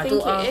know what confuse I my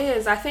think daughter? it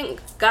is? I think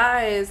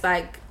guys,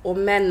 like, or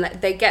men,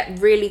 like, they get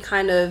really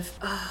kind of...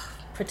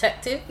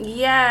 protective.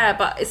 Yeah,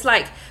 but it's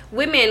like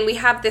women, we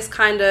have this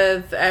kind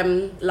of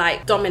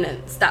like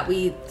dominance that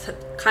we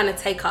kind of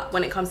take up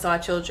when it comes to our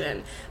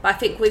children. But I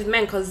think with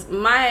men, because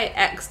my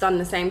ex done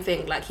the same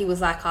thing, like he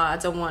was like, I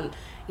don't want,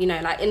 you know,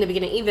 like in the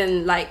beginning,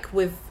 even like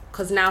with,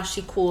 because now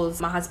she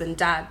calls my husband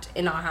dad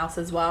in our house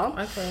as well.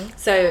 Okay.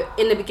 So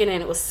in the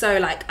beginning it was so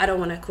like, I don't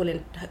want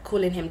to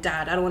calling him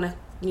dad, I don't want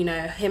to, you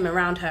know, him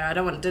around her, I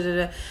don't want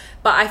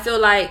but I feel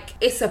like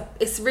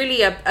it's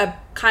really a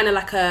kind of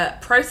like a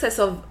process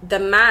of the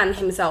man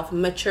himself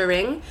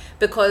maturing,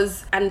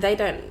 because, and they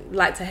don't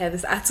like to hear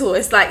this at all,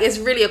 it's like, it's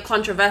really a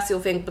controversial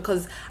thing,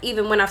 because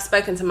even when I've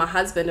spoken to my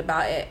husband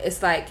about it,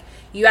 it's like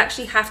you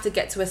actually have to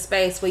get to a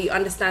space where you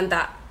understand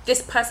that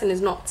this person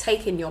is not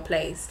taking your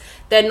place,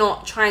 they're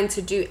not trying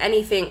to do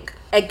anything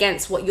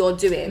against what you're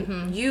doing.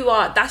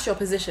 That's your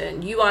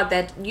position, you are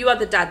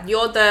the dad,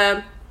 you're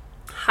the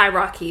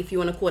hierarchy, if you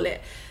want to call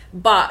it,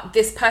 but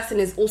this person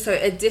is also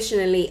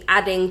additionally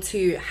adding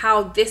to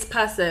how this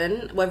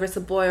person, whether it's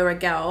a boy or a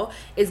girl,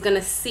 is going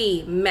to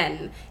see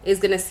men, is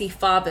going to see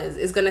fathers,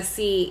 is going to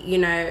see, you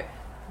know,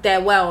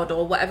 their world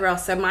or whatever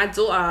else. So my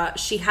daughter,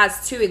 she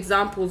has 2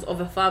 examples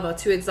of a father,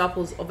 2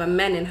 examples of a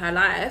man in her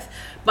life,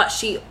 but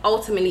she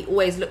ultimately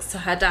always looks to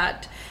her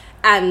dad.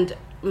 And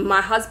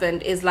my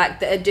husband is like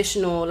the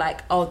additional,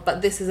 like,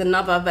 but this is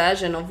another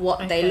version of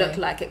what they look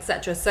like,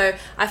 etc. So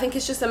I think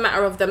it's just a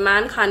matter of the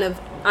man kind of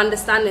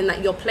understanding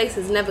that your place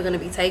is never going to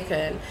be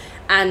taken.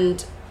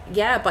 And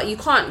yeah, but you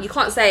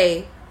can't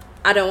say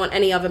I don't want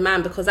any other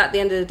man, because at the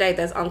end of the day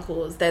there's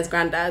uncles, there's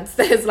granddads,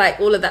 there's like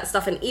all of that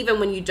stuff, and even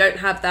when you don't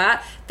have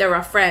that, there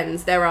are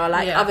friends, there are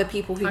like other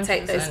people who 100%.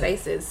 Take those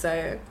spaces.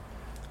 So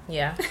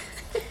yeah.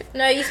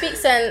 No, you speak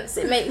sense.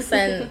 It makes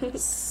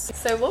sense.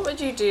 So what would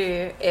you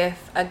do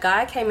if a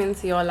guy came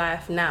into your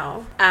life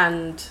now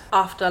and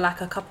after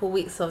like a couple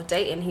weeks of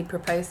dating he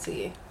proposed to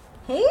you?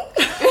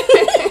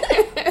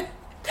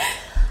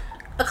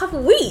 A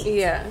couple weeks.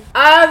 Yeah.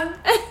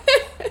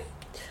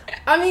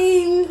 I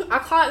mean, I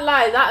can't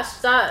lie.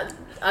 That.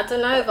 I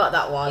don't know about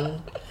that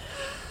one,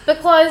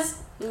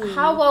 because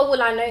how well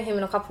will I know him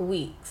in a couple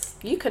weeks?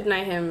 You could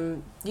know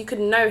him. You could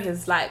know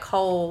his like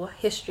whole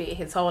history,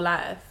 his whole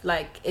life.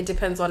 Like, it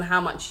depends on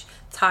how much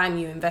time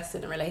you invest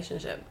in a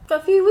relationship. For a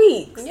few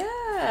weeks.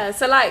 Yeah.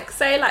 So like,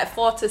 say like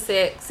 4 to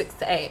 6, 6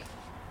 to 8.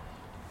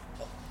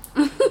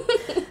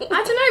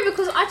 I don't know,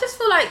 because I just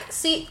feel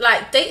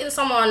like dating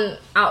someone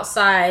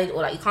outside,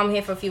 or like you come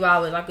here for a few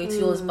hours, I go to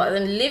yours, but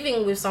then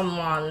living with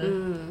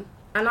someone,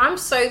 and I'm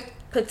so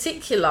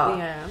particular.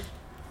 Yeah.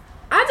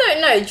 I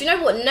don't know. Do you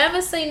know what?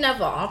 Never say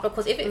never,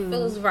 because if it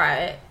feels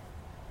right,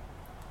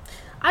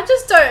 I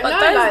just don't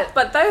know.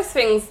 But those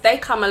things, they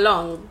come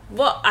along.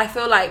 What I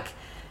feel like,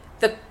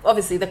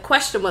 obviously the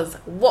question was,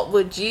 what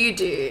would you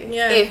do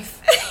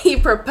if he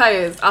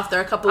proposed after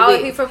a couple of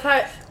weeks? He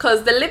proposed.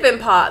 Because the living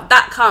part,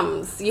 that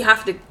comes. You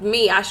have to.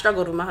 I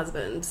struggled with my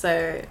husband,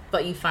 so.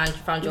 But you found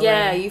your way.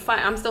 Yeah, you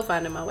find. I'm still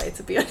finding my way,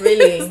 to be honest.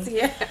 Really?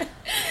 Yeah.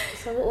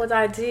 So what would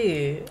I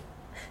do?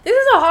 This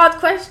is a hard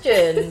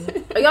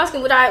question. Are you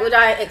asking would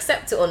I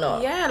accept it or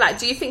not? Yeah, like,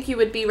 do you think you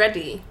would be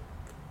ready?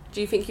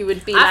 Do you think you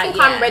would be I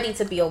think I'm ready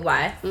to be a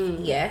wife.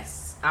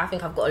 Yes. I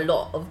think I've got a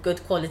lot of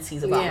good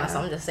qualities about Yeah.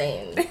 myself. I'm just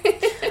saying.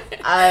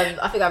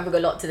 I think I bring a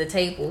lot to the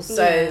table.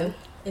 So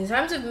in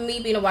terms of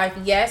me being a wife,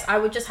 yes, I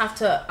would just have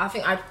to, I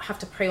think I'd have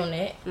to pray on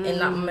it in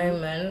that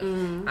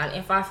moment. And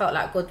if I felt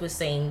like God was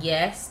saying,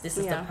 yes, this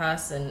is the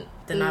person,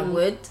 then I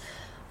would.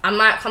 I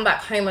might come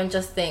back home and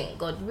just think,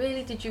 God,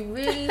 really? Did you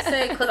really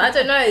say? Because I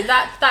don't know,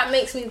 that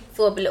makes me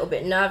feel a little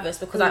bit nervous,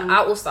 because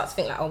I will start to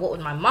think like, oh, what would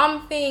my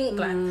mum think?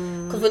 Like,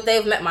 because would they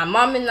have met my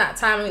mum in that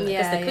time? I mean, I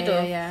guess they could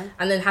have. Yeah.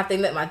 And then have they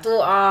met my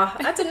daughter?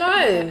 I don't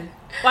know.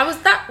 Why was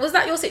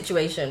that your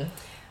situation?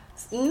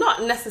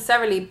 Not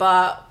necessarily,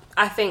 but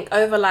I think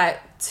over like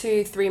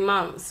 2-3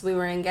 months we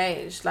were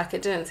engaged. Like,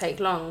 it didn't take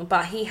long,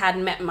 but he had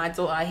met my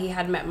daughter, he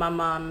had met my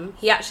mum.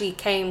 He actually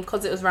came,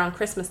 because it was around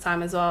Christmas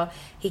time as well,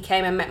 he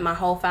came and met my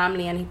whole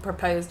family, and he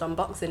proposed on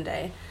Boxing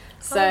Day.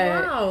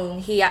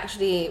 So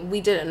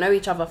we didn't know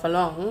each other for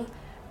long,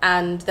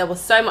 and there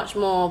was so much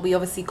more we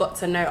obviously got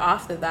to know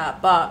after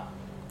that, but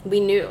we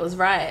knew it was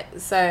right.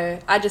 So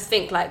I just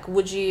think, like,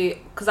 would you,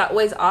 because I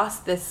always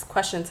ask this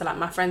question to like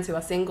my friends who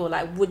are single,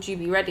 like, would you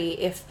be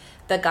ready if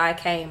the guy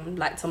came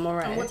like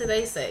tomorrow? And what do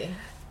they say?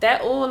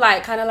 They're all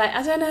like, kind of like,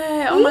 I don't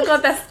know, oh my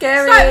God, that's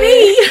scary.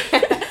 It's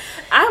like me.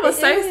 I was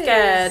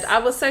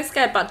so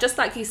scared. But just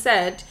like you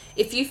said,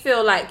 if you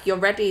feel like you're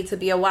ready to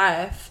be a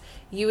wife,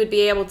 you would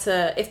be able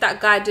to, if that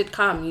guy did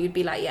come, you'd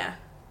be like, yeah.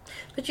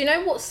 But you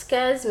know what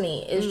scares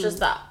me is just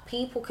that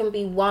people can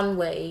be one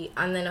way,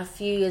 and then a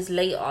few years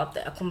later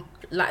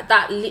like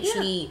that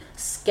literally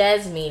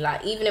scares me.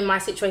 Like, even in my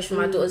situation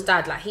with my daughter's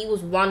dad, like, he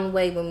was one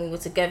way when we were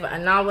together,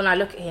 and now when I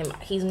look at him,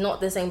 he's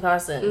not the same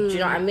person. Do you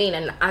know what I mean?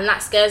 And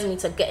that scares me,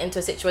 to get into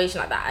a situation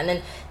like that, and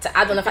then to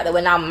add on the fact that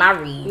we're now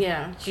married.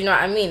 Yeah. Do you know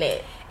what I mean?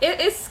 It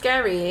is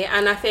scary.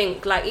 And I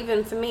think, like,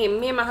 even for me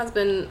and my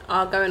husband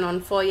are going on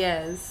 4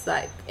 years,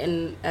 like,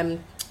 in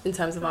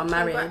terms of our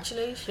marriage.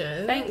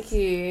 Congratulations. Thank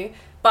you.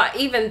 But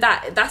even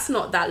that's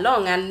not that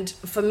long. And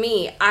for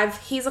me,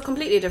 he's a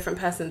completely different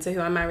person to who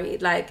I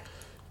married. Like,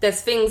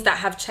 there's things that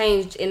have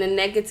changed in a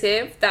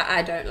negative that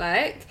I don't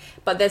like,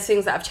 but there's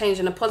things that have changed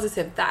in a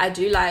positive that I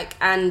do like.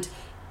 And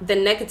the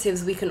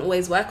negatives we can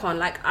always work on.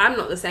 Like, I'm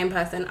not the same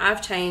person.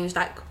 I've changed.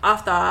 Like,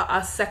 after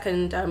our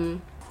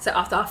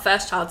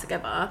first child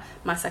together,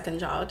 my second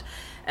child,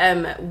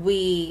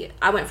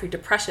 I went through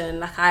depression.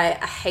 Like, I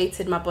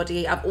hated my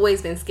body. I've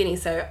always been skinny,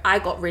 so I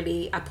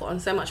put on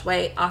so much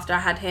weight after I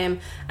had him,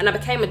 and I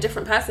became a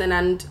different person.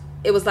 And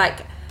it was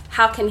like,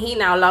 how can he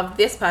now love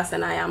this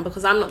person I am,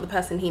 because I'm not the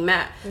person he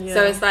met?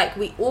 So it's like,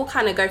 we all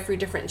kind of go through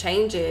different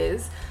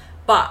changes,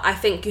 but I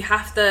think you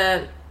have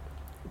to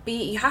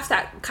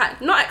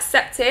not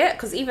accept it,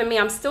 because even me,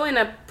 I'm still in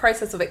a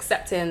process of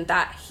accepting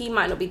that he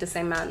might not be the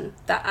same man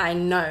that I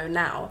know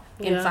now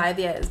in 5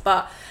 years.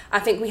 But I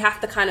think we have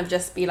to kind of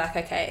just be like,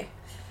 okay,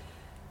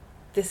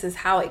 this is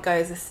how it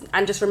goes,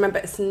 and just remember,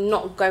 it's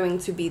not going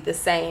to be the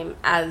same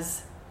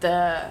as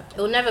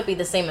it'll never be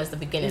the same as the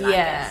beginning. I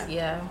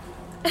guess.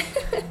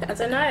 I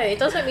don't know, it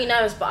does make me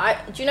nervous,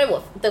 but do you know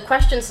what, the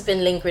questions have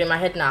been lingering in my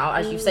head now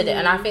as you've said it,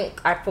 and I think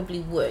I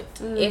probably would.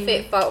 If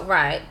it felt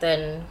right,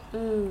 then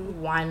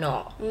why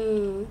not? Do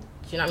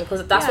you know what I mean?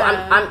 Because that's what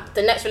I'm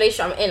the next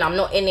relationship I'm in, I'm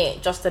not in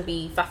it just to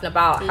be faffing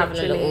about, having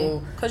a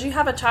little, because you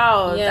have a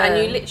child, and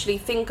you literally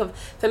think of,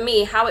 for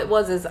me, how it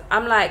was is,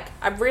 I'm like,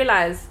 I've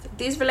realized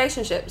these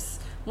relationships,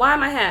 why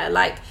am I here?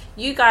 Like,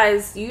 you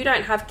guys, you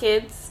don't have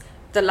kids.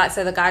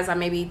 The guys I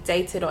maybe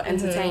dated or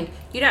entertained,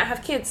 you don't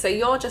have kids, so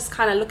you're just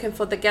kind of looking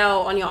for the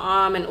girl on your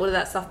arm and all of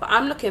that stuff. But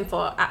I'm looking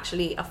for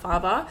actually a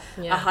father,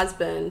 a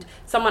husband,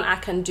 someone I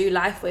can do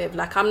life with.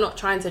 Like, I'm not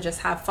trying to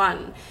just have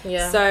fun.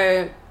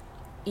 So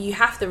you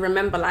have to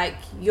remember, like,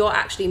 you're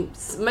actually,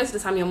 most of the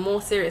time, you're more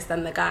serious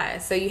than the guy.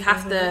 So you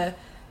have to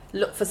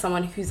look for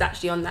someone who's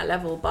actually on that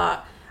level.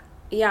 But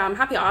yeah, I'm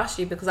happy I asked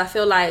you, because I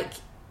feel like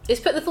it's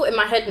put the thought in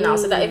my head now,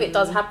 so that if it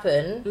does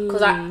happen,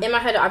 because in my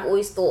head I've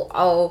always thought,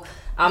 oh,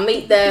 I'll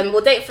meet them,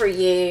 we'll date for a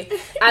year,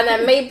 and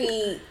then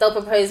maybe they'll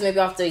propose maybe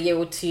after a year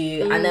or two,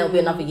 and then it'll be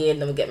another year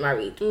and then we'll get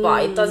married.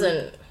 But it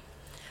doesn't.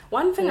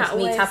 One thing I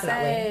always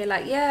say,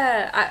 like,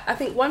 I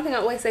think one thing I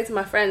always say to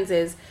my friends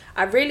is,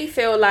 I really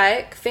feel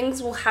like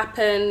things will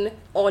happen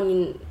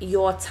on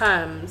your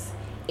terms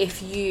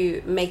if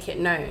you make it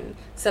known.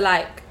 So,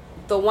 like,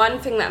 the one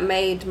thing that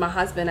made my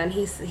husband, and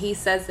he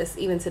says this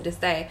even to this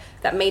day,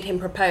 that made him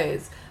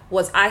propose,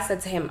 was I said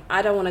to him,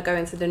 I don't want to go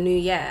into the new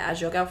year as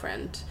your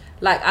girlfriend.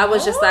 Like, I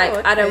was just like,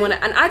 okay. I don't want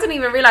to, and I didn't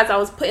even realize I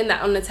was putting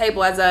that on the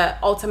table as a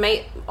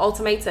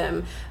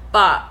ultimatum,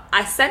 but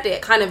I said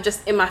it kind of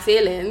just in my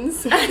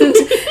feelings,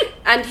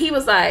 and he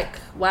was like,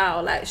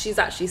 wow, like, she's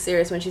actually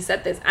serious when she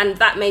said this, and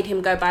that made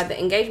him go buy the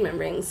engagement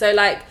ring. So,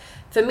 like,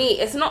 for me,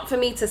 it's not for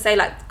me to say,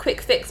 like,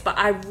 quick fix, but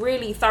I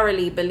really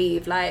thoroughly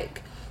believe,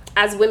 like,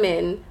 as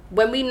women,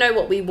 when we know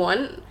what we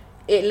want,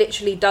 it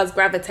literally does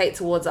gravitate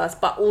towards us.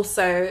 But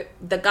also,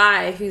 the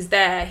guy who's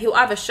there, he'll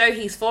either show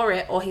he's for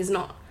it or he's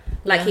not.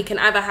 Like, he can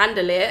either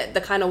handle it,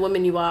 the kind of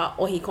woman you are,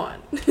 or he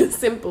can't.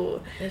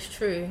 Simple. It's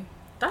true.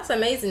 That's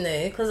amazing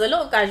though, because a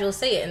lot of guys will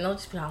say it and they'll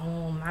just be like,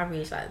 oh,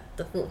 marriage, like,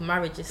 the thought of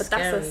marriage is scary.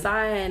 But that's a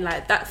sign,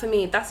 like, that for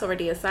me, that's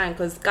already a sign.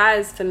 Because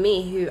guys, for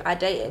me, who I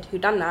dated, who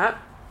done that,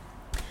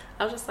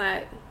 I was just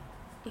like,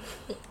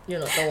 you're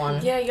not the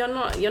one. Yeah, you're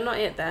not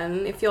it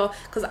then. If you're,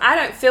 because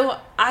I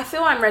feel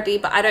I'm ready,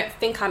 but I don't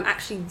think I'm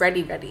actually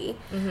ready.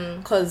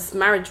 Because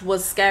marriage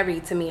was scary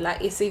to me.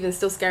 Like, it's even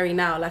still scary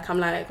now. Like, I'm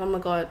like, oh my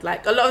God.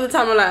 Like, a lot of the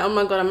time I'm like, oh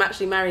my God, I'm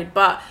actually married.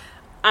 But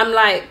I'm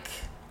like,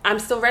 I'm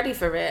still ready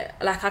for it.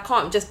 Like, I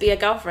can't just be a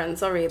girlfriend.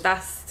 Sorry,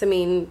 that's, to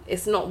me,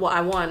 it's not what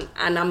I want,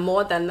 and I'm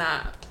more than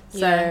that.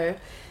 So,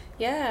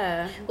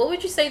 yeah. What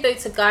would you say though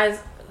to guys,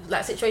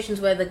 like,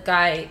 situations where the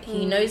guy,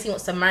 he knows he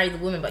wants to marry the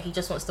woman, but he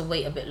just wants to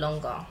wait a bit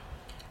longer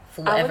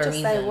for whatever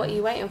reason? I would just say, what are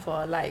you waiting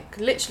for? Like,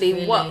 literally,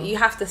 really? What you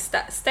have to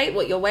state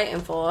what you're waiting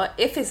for.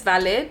 If it's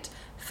valid,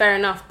 fair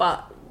enough,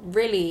 but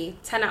really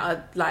 10 out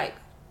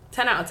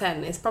of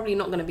 10, it's probably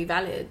not going to be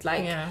valid.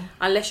 Like,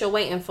 unless you're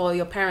waiting for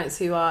your parents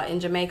who are in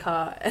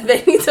Jamaica and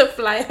they need to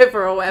fly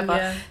over or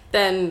whatever,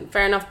 then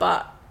fair enough.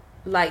 But,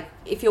 like,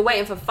 if you're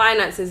waiting for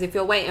finances, if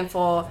you're waiting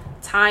for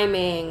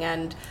timing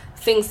and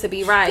things to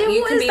be right,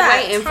 you can be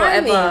waiting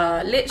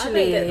forever.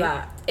 Literally, I don't get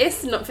that.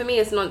 It's not, for me,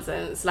 it's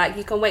nonsense. Like,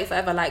 you can wait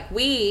forever. Like,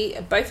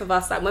 both of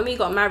us, like, when we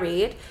got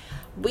married,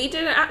 we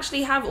didn't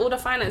actually have all the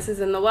finances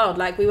in the world.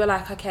 Like, we were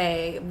like,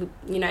 okay,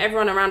 you know,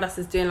 everyone around us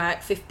is doing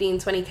like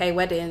 15-20k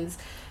weddings.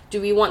 Do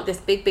we want this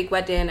big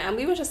wedding? And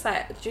we were just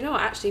like, do you know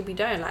what, actually we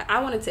don't. Like,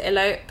 I wanted to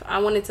elope. I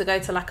wanted to go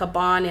to like a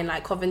barn in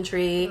like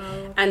Coventry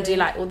and do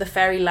like all the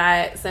fairy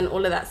lights and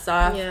all of that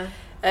stuff.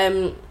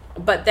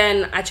 But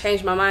then I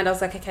changed my mind. I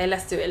was like, okay,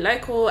 let's do it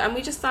local. And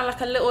we just done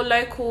like a little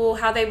local,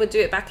 how they would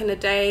do it back in the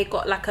day.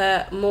 Got like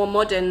a more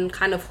modern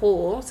kind of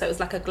hall. So it was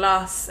like a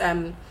glass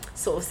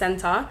sort of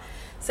centre.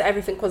 So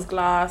everything was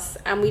glass.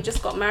 And we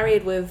just got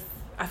married with,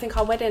 I think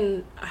our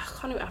wedding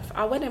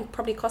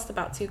probably cost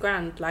about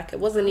 $2,000. Like, it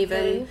wasn't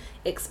even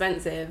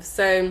expensive.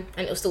 So,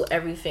 and it was still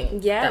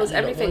everything. Yeah, it was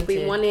everything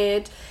we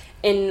wanted.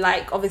 In,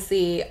 like,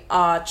 obviously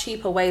our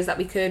cheaper ways that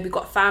we could. We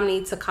got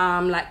family to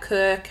come, like,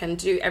 cook and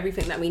do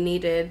everything that we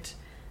needed,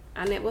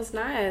 and it was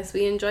nice.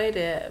 We enjoyed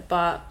it.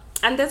 But,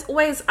 and there's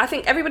always, I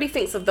think everybody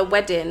thinks of the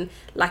wedding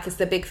like it's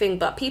the big thing,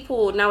 but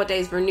people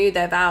nowadays renew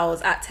their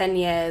vows at 10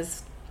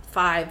 years,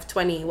 5,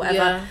 20,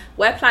 whatever.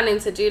 We're planning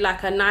to do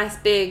like a nice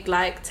big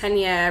like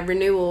 10-year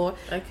renewal,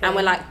 and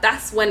we're like,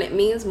 that's when it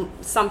means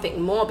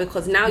something more,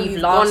 because now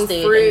you've gone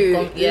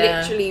through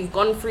literally, you've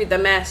gone through the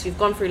mess, you've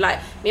gone through, like,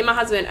 me and my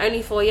husband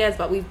only 4 years,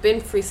 but we've been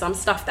through some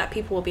stuff that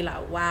people will be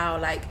like, wow,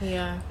 like,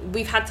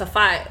 we've had to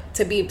fight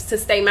to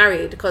stay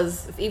married.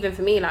 Because even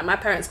for me, like, my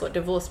parents got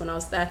divorced when I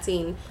was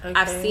 13.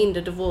 I've seen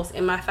the divorce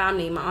in my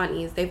family. My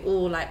aunties, they've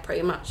all like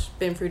pretty much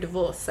been through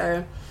divorce,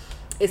 so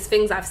it's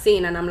things I've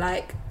seen, and I'm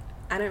like,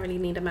 I don't really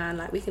need a man.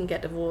 Like, we can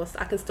get divorced,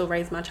 I can still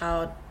raise my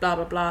child, blah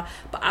blah blah.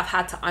 But I've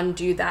had to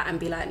undo that and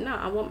be like, no,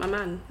 I want my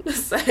man.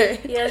 So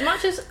as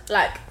much as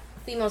like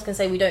females can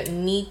say we don't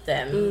need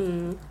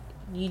them,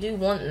 you do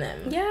want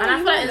them. And I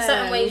feel like in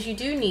certain ways you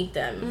do need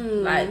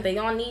them. Like, they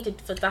are needed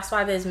that's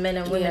why there's men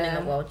and women in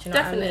the world, you know.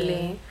 Definitely.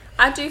 What I mean?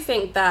 I do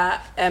think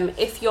that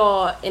if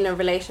you're in a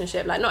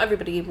relationship, like, not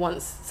everybody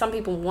wants, some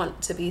people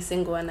want to be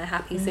single and they're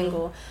happy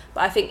single,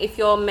 but I think if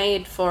you're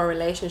made for a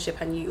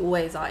relationship and you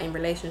always are in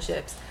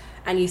relationships,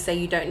 and you say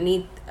you don't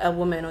need a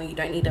woman or you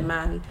don't need a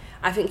man,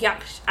 I think you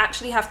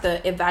actually have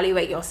to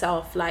evaluate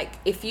yourself. Like,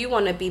 if you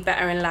want to be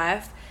better in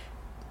life,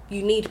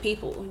 you need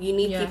people. You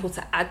need people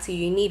to add to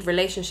you. You need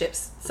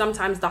relationships.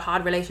 Sometimes the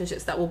hard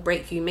relationships that will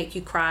break you, make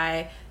you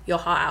cry your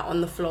heart out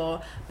on the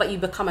floor, but you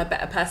become a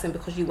better person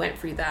because you went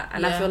through that.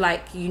 And I feel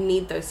like you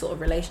need those sort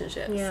of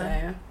relationships.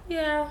 So.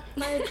 Yeah,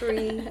 I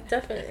agree.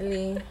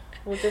 Definitely.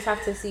 We'll just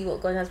have to see what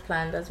God has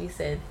planned, as we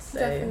said. So.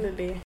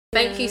 Definitely.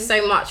 Thank you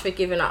so much for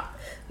giving up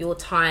your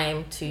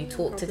time to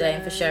talk today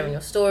and for sharing your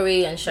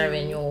story and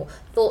sharing your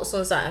thoughts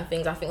on certain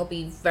things. I think it'll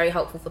be very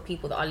helpful for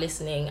people that are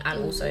listening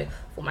and also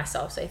for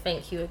myself. So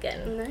thank you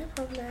again. No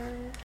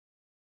problem.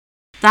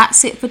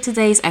 That's it for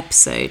today's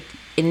episode.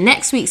 In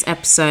next week's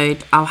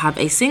episode, I'll have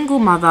a single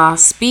mother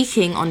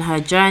speaking on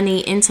her journey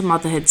into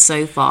motherhood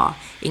so far,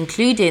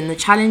 including the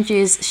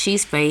challenges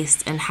she's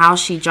faced and how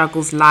she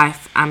juggles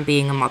life and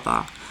being a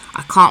mother.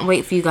 I can't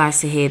wait for you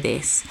guys to hear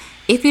this.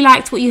 If you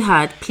liked what you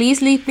heard,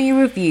 please leave me a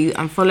review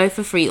and follow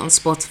for free on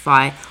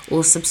Spotify,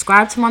 or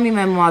subscribe to Mummy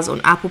Memoirs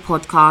on Apple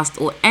Podcast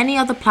or any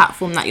other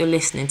platform that you're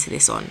listening to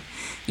this on.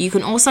 You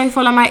can also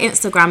follow my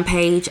Instagram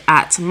page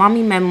at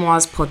Mummy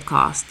Memoirs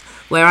Podcast,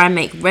 where I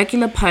make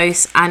regular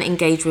posts and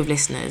engage with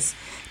listeners.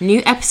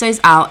 New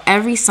episodes out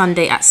every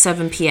Sunday at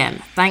 7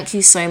 p.m. Thank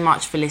you so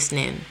much for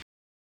listening.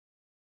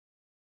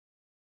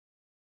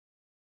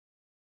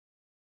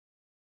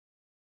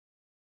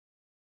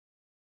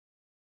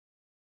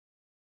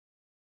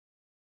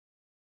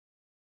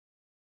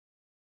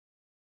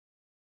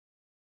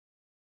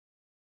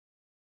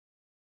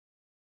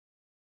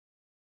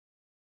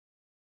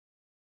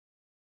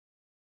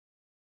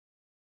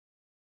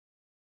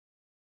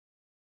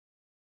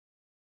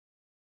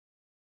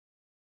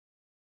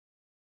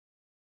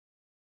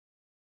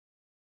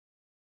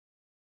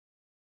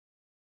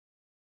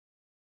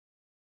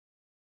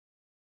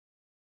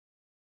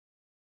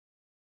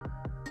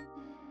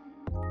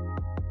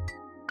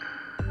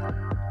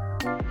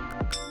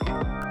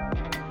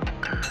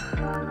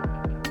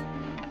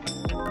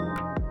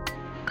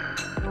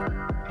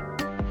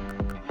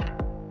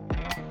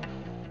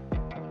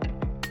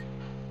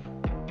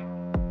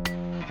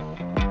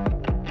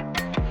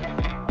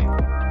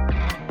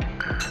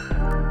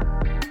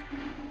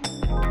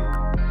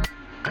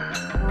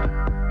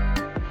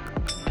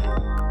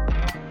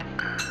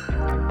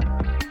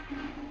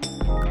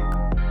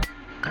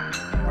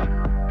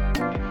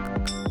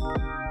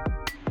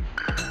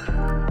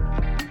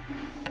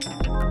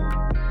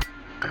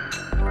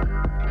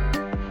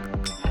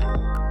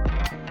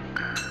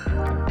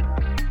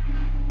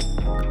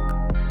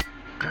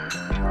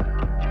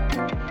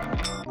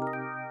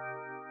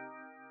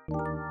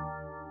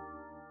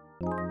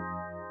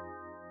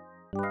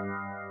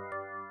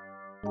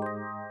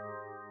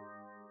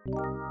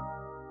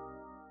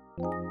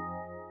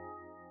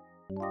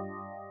 Thank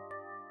you.